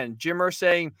that, again, Jim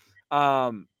Irsay,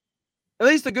 at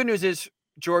least the good news is,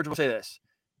 George will say this.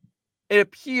 It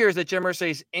appears that Jim Irsay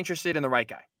is interested in the right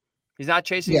guy. He's not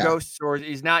chasing ghosts, or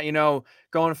he's not,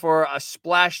 going for a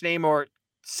splash name, or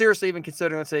seriously even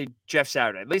considering, let's say, Jeff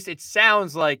Saturday. At least it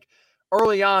sounds like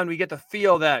early on we get the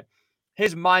feel that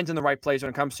his mind's in the right place when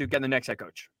it comes to getting the next head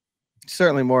coach.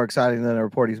 Certainly more exciting than a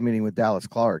report he's meeting with Dallas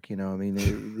Clark. These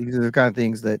are the kind of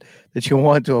things that you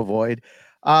want to avoid.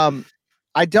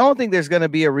 I don't think there's going to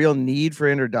be a real need for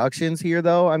introductions here,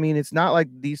 though. I mean, it's not like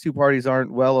these two parties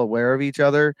aren't well aware of each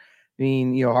other.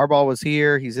 mean, Harbaugh was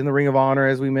here. He's in the Ring of Honor,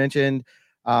 as we mentioned.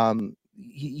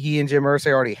 He and Jim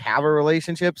Irsay already have a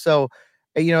relationship. So,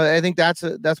 I think that's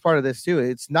part of this too.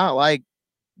 It's not like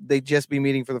they just be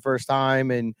meeting for the first time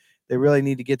and they really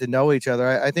need to get to know each other.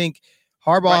 I think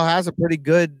Harbaugh has a pretty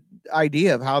good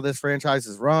idea of how this franchise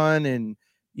is run. And,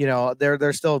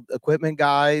 there's still equipment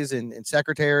guys and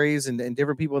secretaries and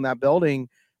different people in that building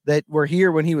that were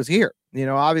here when he was here.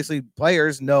 Obviously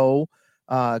players know,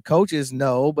 coaches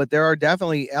know, but there are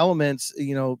definitely elements,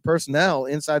 personnel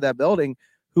inside that building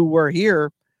who were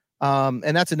here.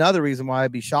 And that's another reason why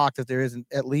I'd be shocked if there isn't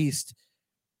at least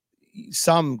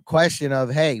some question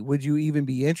of, hey, would you even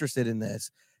be interested in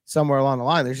this somewhere along the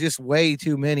line? There's just way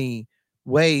too many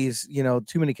ways,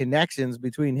 too many connections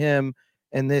between him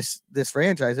and this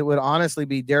franchise. It would honestly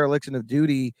be dereliction of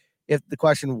duty if the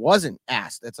question wasn't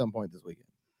asked at some point this weekend.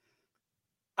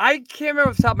 I can't remember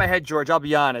off the top of my head, George. I'll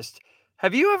be honest.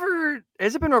 Has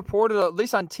it been reported, at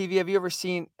least on TV, have you ever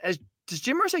seen, does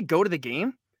Jim Irsay go to the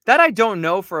game? That I don't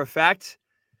know for a fact,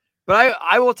 but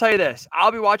I will tell you this.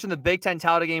 I'll be watching the Big Ten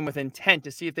Talladega game with intent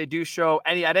to see if they do show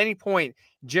at any point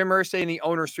Jim Irsay in the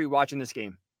owner's suite watching this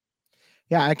game.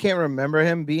 Yeah, I can't remember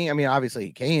him being, obviously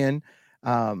he can.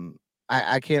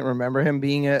 I can't remember him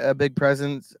being a big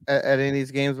presence at any of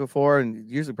these games before, and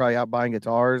usually probably out buying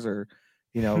guitars or,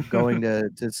 going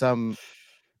to some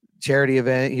charity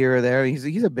event here or there.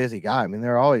 He's a busy guy. I mean,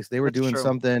 they were doing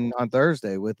something on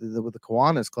Thursday with the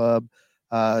Kiwanis Club,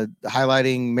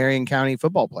 highlighting Marion County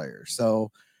football players.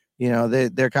 So,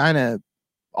 they're kind of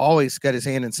always got his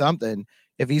hand in something.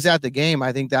 If he's at the game,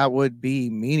 I think that would be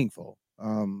meaningful.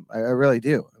 I really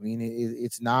do. I mean,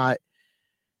 it's not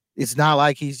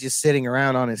like he's just sitting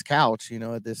around on his couch,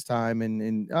 at this time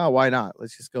and why not?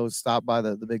 Let's just go stop by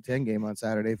the Big Ten game on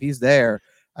Saturday. If he's there,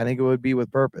 I think it would be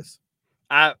with purpose.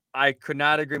 I could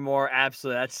not agree more.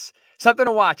 Absolutely. That's something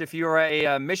to watch if you're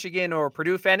a Michigan or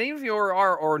Purdue fan, even if you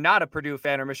are or not a Purdue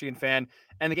fan or Michigan fan,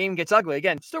 and the game gets ugly.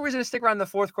 Again, still reason to stick around the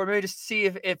fourth quarter, maybe just to see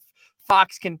if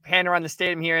Fox can pan around the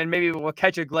stadium here, and maybe we'll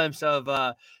catch a glimpse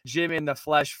of Jim in the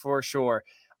flesh for sure.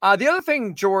 The other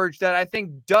thing, George, that I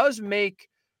think does make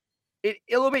it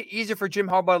a little bit easier for Jim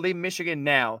Harbaugh to leave Michigan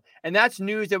now, and that's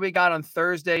news that we got on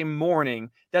Thursday morning,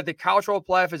 that the college football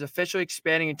playoff is officially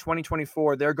expanding in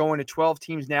 2024. They're going to 12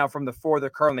 teams now from the 4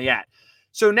 they're currently at.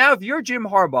 So now if you're Jim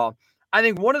Harbaugh, I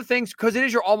think one of the things, because it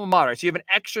is your alma mater, so you have an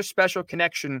extra special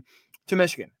connection to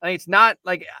Michigan. I think it's not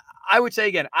like, I would say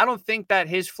again, I don't think that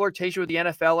his flirtation with the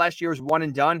NFL last year was one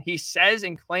and done. He says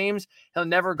and claims he'll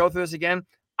never go through this again.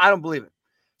 I don't believe it.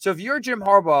 So if you're Jim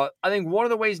Harbaugh, I think one of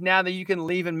the ways now that you can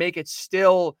leave and make it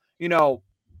still,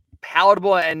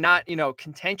 palatable and not,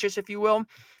 contentious, if you will,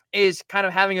 is kind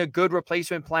of having a good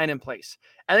replacement plan in place.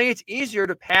 I think it's easier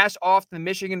to pass off the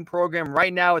Michigan program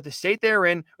right now at the state they're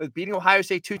in, with beating Ohio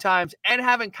State 2 times and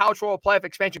having college football playoff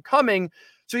expansion coming.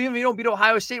 So even if you don't beat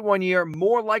Ohio State one year,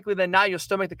 more likely than not, you'll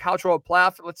still make the college football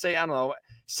playoff. Let's say,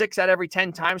 6 out of every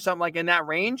 10 times, something like in that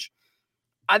range.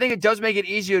 I think it does make it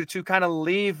easier to kind of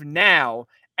leave now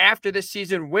after this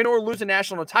season, win or lose a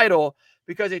national title,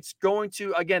 because it's going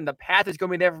to, again, the path is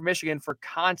going to be there for Michigan for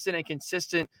constant and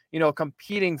consistent,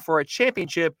 competing for a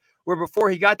championship, where before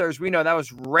he got there, as we know, that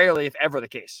was rarely, if ever, the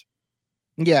case.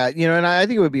 Yeah, and I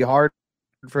think it would be hard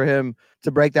for him to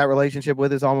break that relationship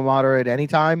with his alma mater at any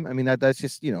time. I mean, that's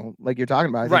just, like you're talking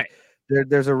about. I think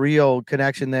there's a real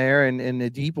connection there and a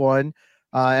deep one.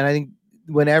 And I think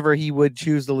whenever he would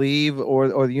choose to leave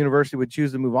or the university would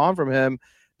choose to move on from him,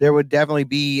 there would definitely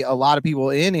be a lot of people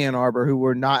in Ann Arbor who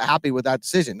were not happy with that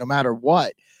decision, no matter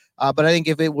what. But I think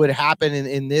if it would happen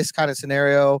in this kind of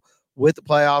scenario with the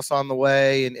playoffs on the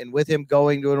way and with him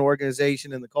going to an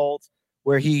organization in the Colts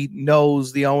where he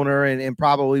knows the owner and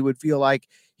probably would feel like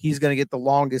he's going to get the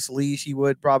longest leash he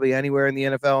would probably anywhere in the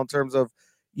NFL in terms of,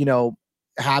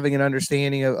 having an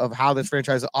understanding of how this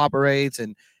franchise operates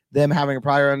and them having a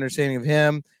prior understanding of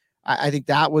him. I think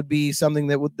that would be something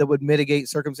that would mitigate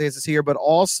circumstances here, but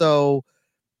also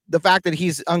the fact that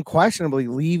he's unquestionably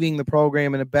leaving the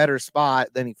program in a better spot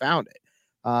than he found it.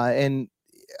 And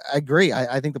I agree.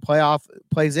 I think the playoff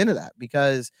plays into that,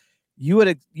 because you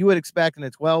would expect in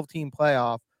a 12-team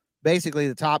playoff, basically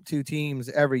the top 2 teams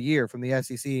every year from the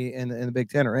SEC and the Big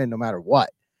Ten are in no matter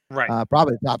what. Right.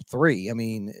 Probably the top 3. I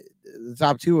mean, the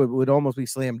top 2 would almost be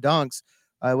slam dunks.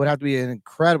 It would have to be an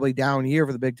incredibly down year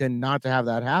for the Big Ten not to have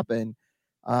that happen.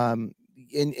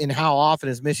 In how often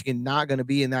is Michigan not going to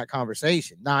be in that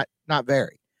conversation? Not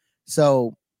very.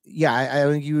 So yeah, I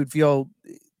think you would feel,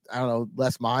 I don't know,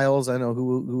 Les Miles. I know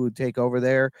who would take over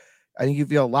there. I think you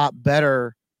feel a lot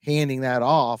better handing that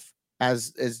off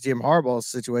as Jim Harbaugh's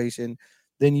situation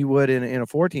than you would in a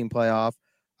 14 playoff.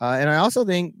 And I also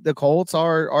think the Colts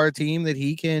are a team that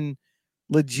he can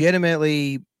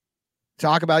legitimately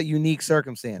talk about unique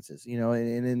circumstances,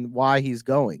 and why he's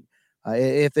going.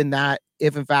 If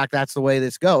in fact that's the way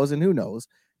this goes, and who knows?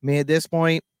 I mean, at this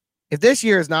point, if this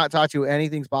year has not taught you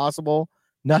anything's possible,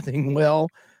 nothing will.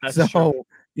 That's true.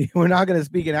 We're not going to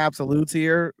speak in absolutes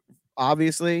here,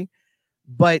 obviously,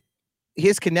 but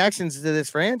his connections to this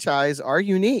franchise are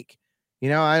unique.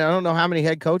 I don't know how many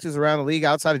head coaches around the league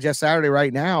outside of Jeff Saturday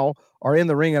right now are in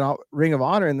the Ring of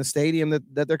Honor in the stadium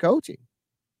that they're coaching.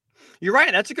 You're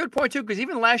right. That's a good point, too, because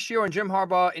even last year when Jim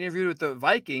Harbaugh interviewed with the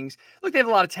Vikings, look, they have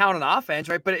a lot of talent on offense,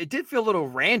 right? But it did feel a little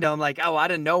random, like, out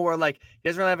of nowhere, like, he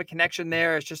doesn't really have a connection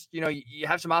there. It's just, you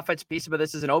have some offensive pieces, but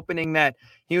this is an opening that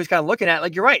he was kind of looking at.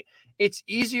 Like, you're right. It's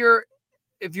easier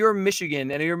if you're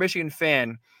Michigan and you're a Michigan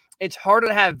fan. It's harder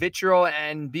to have vitriol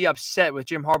and be upset with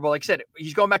Jim Harbaugh. Like I said,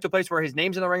 he's going back to a place where his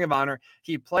name's in the Ring of Honor.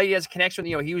 He has a connection.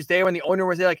 He was there when the owner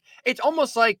was there. Like, it's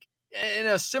almost like in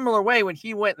a similar way when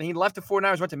he went and he left the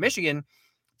 49ers, went to Michigan.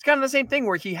 It's kind of the same thing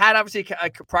where he had obviously a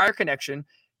prior connection,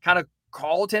 kind of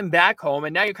called him back home,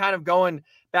 and now you're kind of going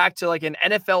back to like an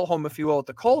NFL home, if you will, at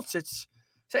the Colts. It's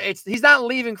he's not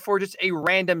leaving for just a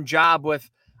random job with,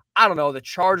 I don't know, the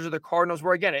Chargers or the Cardinals,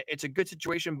 where again it's a good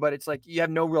situation, but it's like you have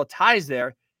no real ties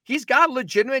there. He's got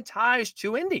legitimate ties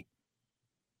to Indy.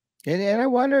 And I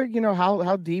wonder,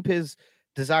 how deep his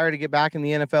desire to get back in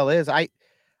the NFL is.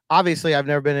 Obviously, I've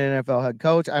never been an NFL head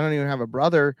coach. I don't even have a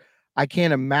brother. I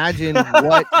can't imagine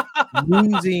what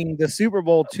losing the Super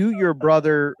Bowl to your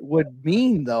brother would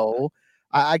mean, though.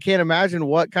 I can't imagine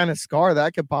what kind of scar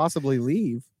that could possibly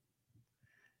leave.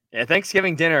 Yeah,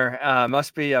 Thanksgiving dinner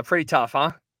must be pretty tough,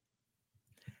 huh?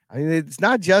 I mean, it's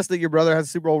not just that your brother has a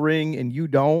Super Bowl ring and you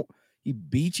don't. He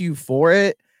beat you for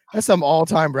it. That's some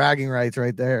all-time bragging rights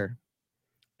right there.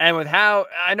 And with how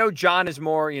I know John is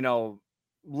more,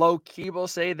 low key, we'll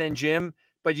say, than Jim,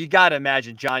 but you got to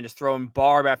imagine John just throwing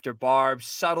barb after barb,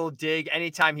 subtle dig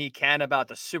anytime he can about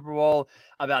the Super Bowl,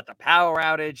 about the power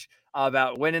outage,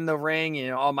 about winning the ring.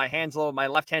 Oh, my left hand's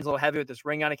a little heavy with this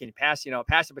ring on it. Can you pass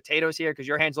the potatoes here because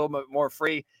your hand's a little bit more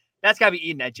free? That's got to be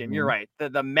eating at Jim. Mm-hmm. You're right.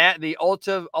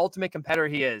 The ultimate competitor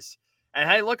he is. And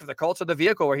hey, look, if the Colts are the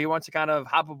vehicle where he wants to kind of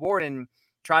hop aboard and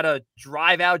try to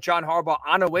drive out John Harbaugh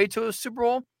on a way to a Super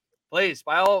Bowl, please,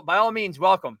 by all means,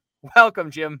 welcome,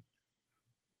 Jim.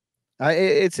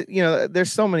 It's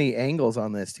there's so many angles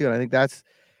on this too, and I think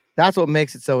that's what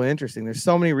makes it so interesting. There's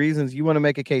so many reasons you want to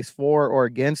make a case for or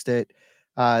against it.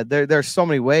 There's so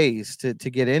many ways to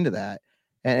get into that,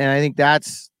 and I think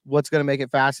that's what's going to make it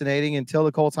fascinating until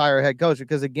the Colts hire a head coach.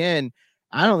 Because again,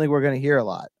 I don't think we're going to hear a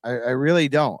lot. I really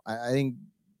don't. I think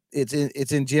it's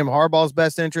in Jim Harbaugh's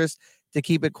best interest to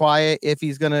keep it quiet if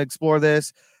he's going to explore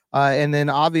this. And then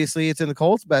obviously it's in the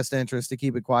Colts' best interest to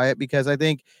keep it quiet, because I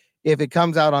think if it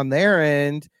comes out on their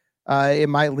end, it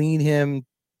might lean him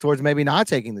towards maybe not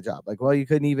taking the job. Like, well, you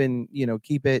couldn't even,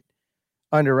 keep it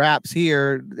under wraps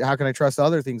here. How can I trust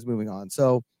other things moving on?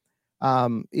 So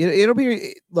it'll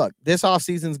be, look, this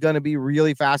offseason is going to be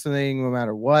really fascinating no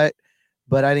matter what.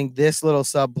 But I think this little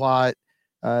subplot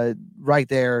right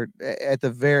there at the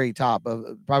very top of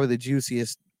probably the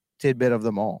juiciest tidbit of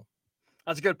them all.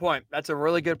 That's a good point. That's a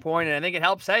really good point. And I think it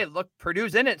helps. Hey, look,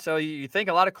 Purdue's in it. So you think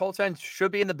a lot of Colts fans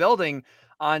should be in the building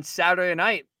on Saturday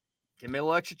night. Give me a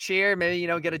little extra cheer. Maybe,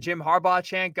 get a Jim Harbaugh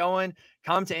chant going.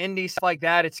 Come to Indy, stuff like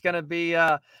that. It's going to be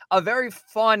a very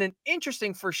fun and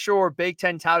interesting, for sure, Big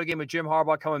Ten title game with Jim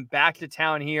Harbaugh coming back to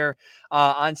town here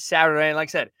on Saturday. And like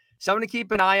I said, something to keep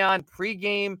an eye on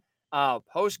pregame,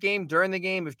 postgame, during the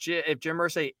game. If Jim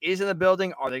Irsay is in the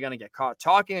building, are they going to get caught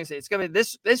talking? It's going to be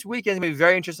this weekend. Going to be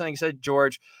very interesting. Like you said,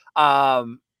 George,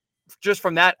 just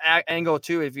from that angle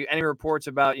too. If any reports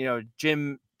about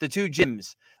the two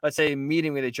Jims, let's say,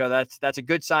 meeting with each other, that's a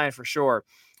good sign for sure.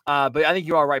 But I think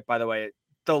you are right. By the way,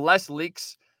 the less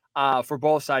leaks for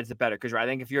both sides, the better. Because I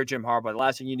think if you're Jim Harbaugh, the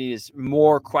last thing you need is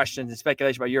more questions and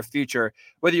speculation about your future,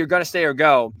 whether you're going to stay or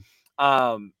go.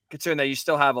 Considering that you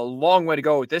still have a long way to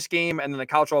go with this game and then the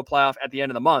college football playoff at the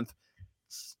end of the month.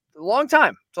 It's a long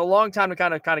time. It's a long time to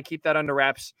kind of keep that under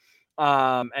wraps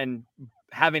and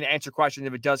having to answer questions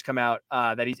if it does come out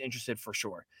that he's interested for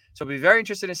sure. So we'll be very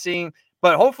interested in seeing,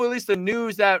 but hopefully at least the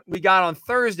news that we got on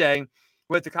Thursday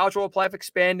with the college football playoff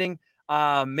expanding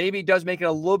maybe does make it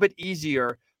a little bit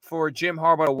easier for Jim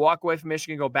Harbaugh to walk away from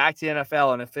Michigan, go back to the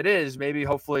NFL. And if it is, maybe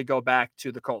hopefully go back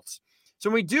to the Colts. So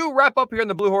when we do wrap up here in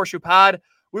the Blue Horseshoe Pod,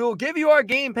 we will give you our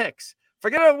game picks.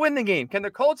 Forget about win the game. Can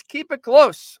the Colts keep it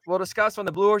close? We'll discuss when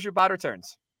the Blue Horseshoe Pod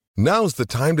returns. Now's the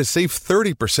time to save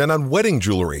 30% on wedding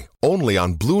jewelry, only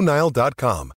on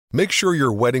BlueNile.com. Make sure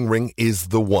your wedding ring is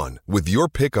the one with your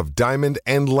pick of diamond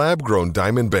and lab-grown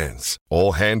diamond bands,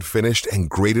 all hand-finished and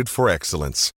graded for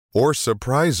excellence. Or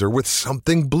surprise her with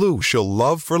something blue she'll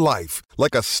love for life,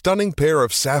 like a stunning pair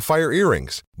of sapphire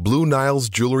earrings. Blue Nile's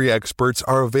jewelry experts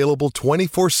are available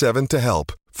 24/7 to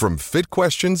help, from fit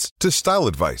questions to style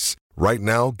advice. Right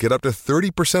now, get up to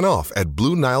 30% off at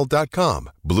BlueNile.com.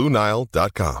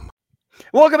 BlueNile.com.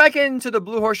 Welcome back into the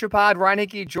Blue Horseshoe Pod. Ryan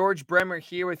Hickey, George Bremer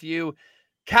here with you.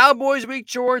 Cowboys week,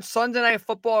 George. Sunday Night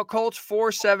Football. Colts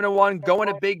 4-7-1, going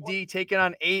to Big D, taking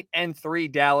on 8-3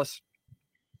 Dallas.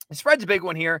 The spread's a big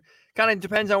one here. Kind of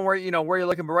depends on where you're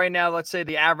looking. But right now, let's say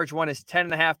the average one is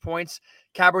 10.5 points.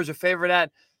 Cowboys are favored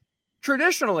at.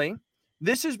 Traditionally,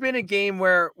 this has been a game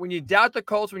where when you doubt the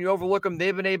Colts, when you overlook them,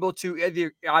 they've been able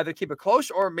to either keep it close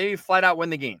or maybe flat out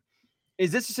win the game.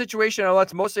 Is this a situation? Oh,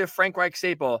 that's mostly a Frank Reich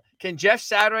staple. Can Jeff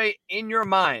Saturday, in your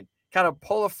mind, kind of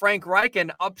pull a Frank Reich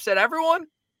and upset everyone?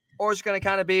 Or is it going to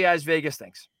kind of be as Vegas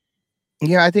thinks?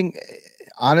 Yeah, I think,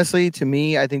 honestly, to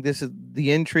me, I think this is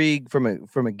the intrigue from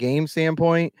a game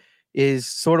standpoint is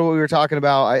sort of what we were talking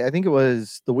about. I think it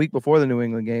was the week before the New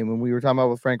England game when we were talking about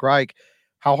with Frank Reich,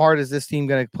 how hard is this team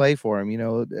going to play for him?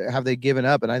 Have they given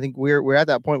up? And I think we're at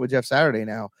that point with Jeff Saturday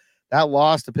now. That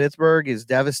loss to Pittsburgh is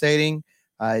devastating.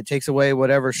 It takes away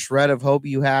whatever shred of hope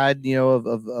you had, of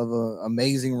an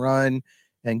amazing run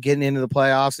and getting into the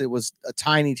playoffs. It was a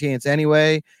tiny chance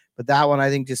anyway, but that one I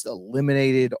think just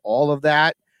eliminated all of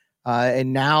that.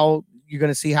 And now you're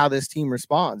going to see how this team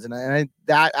responds. And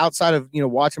that outside of,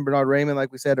 watching Bernard Raymond,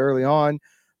 like we said early on,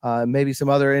 maybe some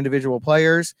other individual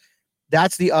players,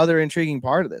 that's the other intriguing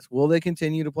part of this. Will they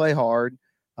continue to play hard?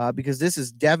 Because this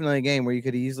is definitely a game where you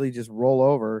could easily just roll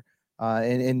over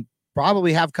and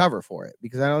probably have cover for it,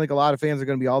 because I don't think a lot of fans are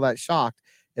going to be all that shocked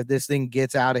if this thing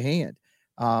gets out of hand.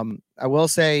 I will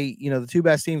say, the two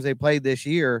best teams they played this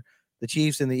year, the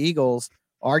Chiefs and the Eagles,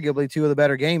 arguably two of the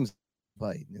better games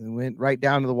played. And went right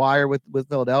down to the wire with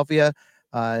Philadelphia.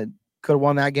 Could have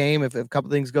won that game if a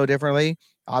couple things go differently.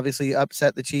 Obviously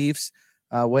upset the Chiefs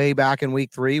way back in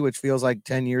week 3, which feels like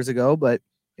 10 years ago, but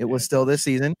it was still this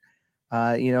season.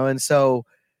 And so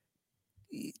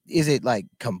is it like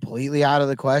completely out of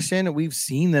the question? We've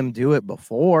seen them do it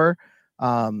before.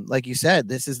 Like you said,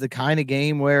 this is the kind of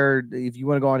game where if you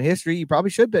want to go on history, you probably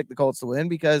should pick the Colts to win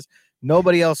because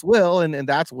nobody else will. And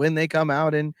that's when they come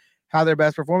out and have their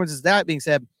best performances. That being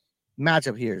said,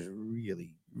 matchup here is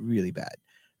really, really bad.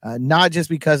 Not just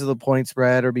because of the point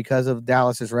spread or because of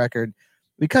Dallas's record,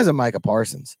 because of Micah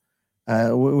Parsons.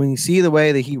 When you see the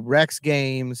way that he wrecks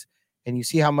games and you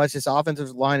see how much this offensive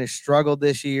line has struggled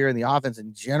this year and the offense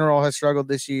in general has struggled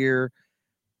this year,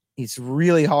 it's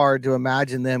really hard to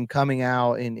imagine them coming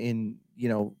out and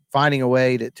finding a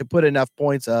way to put enough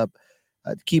points up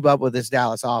to keep up with this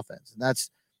Dallas offense. And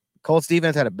that's Colts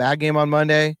defense had a bad game on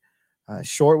Monday.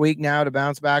 Short week now to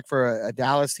bounce back for a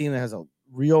Dallas team that has a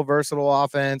real versatile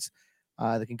offense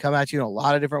that can come at you in a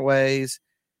lot of different ways.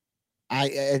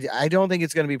 I don't think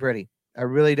it's going to be pretty. I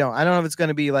really don't. I don't know if it's going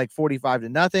to be like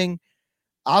 45-0.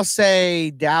 I'll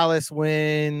say Dallas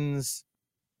wins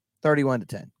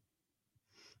 31-10.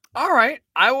 All right.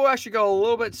 I will actually go a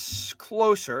little bit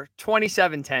closer,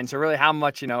 27-10. So really how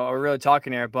much, we're really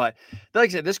talking here. But like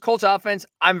I said, this Colts offense,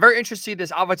 I'm very interested to see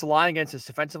this offensive line against this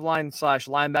defensive line /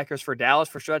 linebackers for Dallas.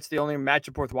 For sure, that's the only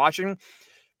matchup worth watching.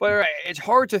 But it's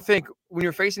hard to think when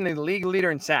you're facing the league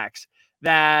leader in sacks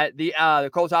that the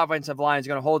Colts offensive line is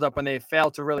going to hold up when they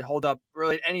fail to really hold up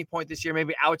really at any point this year,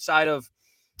 maybe outside of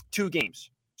 2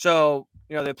 games. So,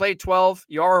 they played 12.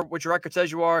 You are what your record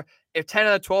says you are. If 10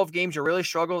 out of 12 games you really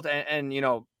struggled and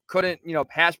couldn't,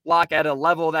 pass block at a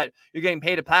level that you're getting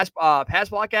paid to pass block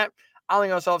at, I don't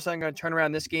think that's all of a sudden going to turn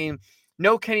around this game.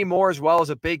 No Kenny Moore as well as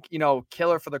a big,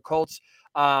 killer for the Colts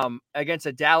against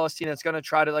a Dallas team that's going to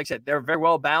try to, like I said, they're very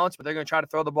well balanced, but they're going to try to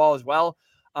throw the ball as well.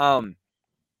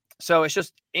 So it's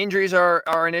just injuries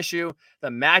are an issue. The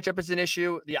matchup is an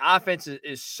issue. The offense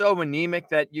is so anemic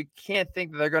that you can't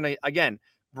think that they're going to, again,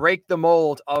 break the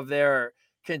mold of their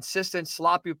consistent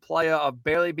sloppy play of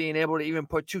barely being able to even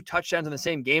put 2 touchdowns in the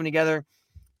same game together.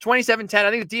 27-10.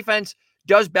 I think the defense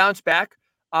does bounce back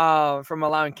from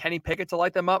allowing Kenny Pickett to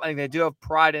light them up. I think they do have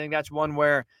pride. I think that's one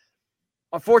where,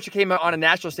 unfortunately, came out on a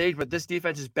national stage, but this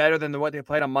defense is better than what they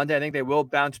played on Monday. I think they will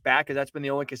bounce back because that's been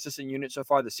the only consistent unit so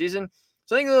far this season.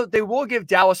 So I think they will give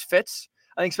Dallas fits.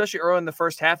 I think especially early in the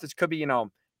first half, this could be,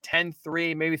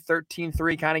 10-3, maybe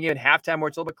 13-3 kind of game at halftime where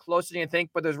it's a little bit closer than you think,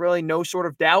 but there's really no sort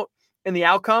of doubt in the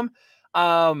outcome.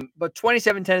 But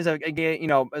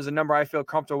 27-10 is a number I feel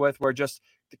comfortable with, where just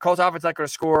the Colts offense not going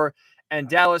to score, and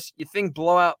Dallas, you think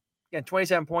blowout, again,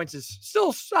 27 points is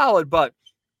still solid, but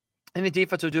And the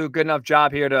defense will do a good enough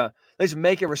job here to at least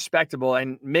make it respectable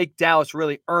and make Dallas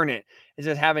really earn it.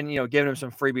 Instead of having, giving them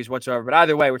some freebies whatsoever. But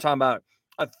either way, we're talking about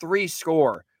a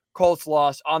 3-score Colts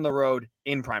loss on the road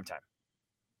in primetime.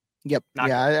 Yep.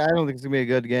 I don't think it's going to be a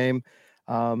good game.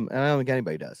 And I don't think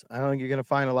anybody does. I don't think you're going to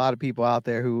find a lot of people out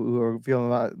there who are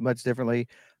feeling much differently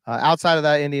outside of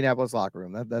that Indianapolis locker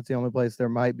room. That's the only place there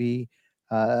might be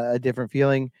a different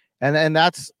feeling. And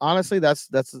that's honestly, that's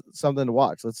something to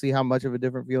watch. Let's see how much of a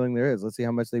different feeling there is. Let's see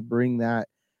how much they bring that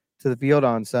to the field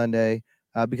on Sunday,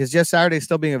 because Jeff Saturday is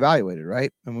still being evaluated,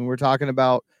 right? I mean, we're talking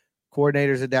about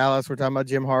coordinators at Dallas. We're talking about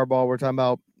Jim Harbaugh. We're talking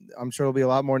about, I'm sure there'll be a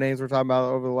lot more names we're talking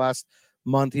about over the last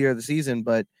month here of the season,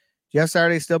 but Jeff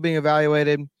Saturday is still being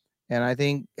evaluated. And I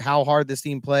think how hard this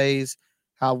team plays,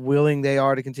 how willing they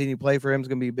are to continue to play for him is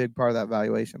going to be a big part of that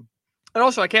evaluation. And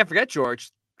also, I can't forget,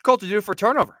 George, Colts are due for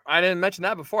turnover. I didn't mention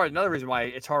that before. Another reason why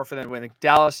it's hard for them to win.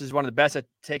 Dallas is one of the best at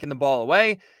taking the ball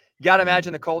away. You got to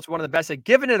imagine the Colts are one of the best at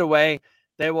giving it away.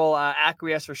 They will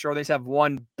acquiesce for sure. They just have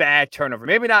one bad turnover.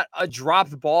 Maybe not a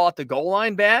dropped ball at the goal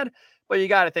line bad, but you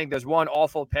got to think there's one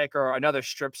awful pick or another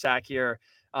strip sack here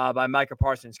by Micah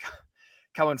Parsons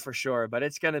coming for sure. But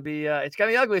it's gonna be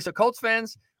ugly. So Colts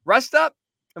fans, rest up.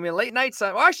 I mean, late night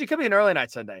Sunday. Well, actually, it could be an early night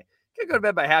Sunday. You could go to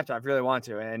bed by halftime if you really want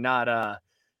to,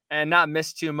 and not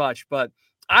miss too much. But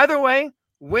either way,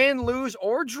 win, lose,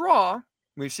 or draw,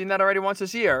 we've seen that already once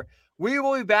this year. We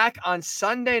will be back on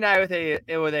Sunday night with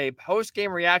a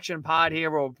post-game reaction pod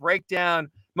here. We'll break down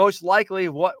most likely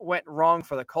what went wrong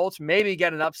for the Colts, maybe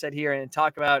get an upset here and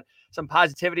talk about some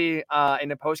positivity in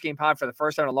the post-game pod for the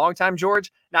first time in a long time,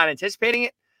 George. Not anticipating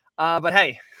it. But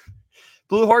hey,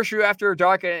 Blue Horseshoe after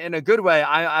dark in a good way.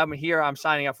 I'm here. I'm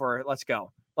signing up for it. Let's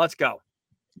go. Let's go.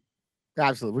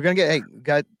 Absolutely. We're going to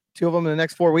got 2 of them in the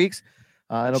next 4 weeks.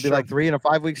 It'll be like 3 in a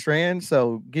 5-week strand.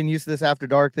 So getting used to this after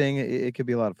dark thing, it could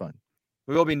be a lot of fun.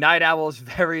 We will be night owls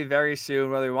very, very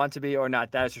soon, whether we want to be or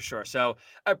not. That is for sure. So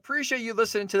I appreciate you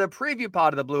listening to the preview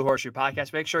pod of the Blue Horseshoe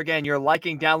Podcast. Make sure, again, you're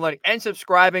liking, downloading, and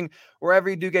subscribing wherever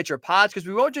you do get your pods, because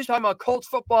we won't just talk about Colts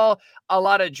football, a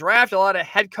lot of draft, a lot of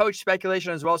head coach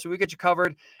speculation as well. So we get you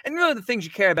covered and really the things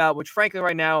you care about, which frankly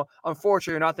right now,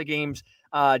 unfortunately, are not the games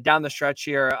down the stretch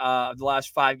here of the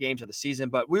last 5 games of the season.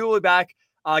 But we will be back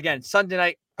again Sunday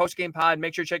night. Post-game pod.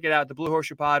 Make sure to check it out, the Blue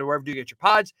Horseshoe Pod, wherever you get your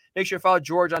pods. Make sure to follow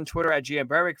George on Twitter at GM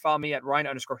Berwick. Follow me at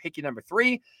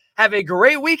Ryan_Hickey3. Have a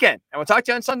great weekend, and we'll talk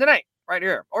to you on Sunday night right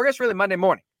here, or I guess really Monday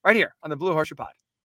morning right here on the Blue Horseshoe Pod.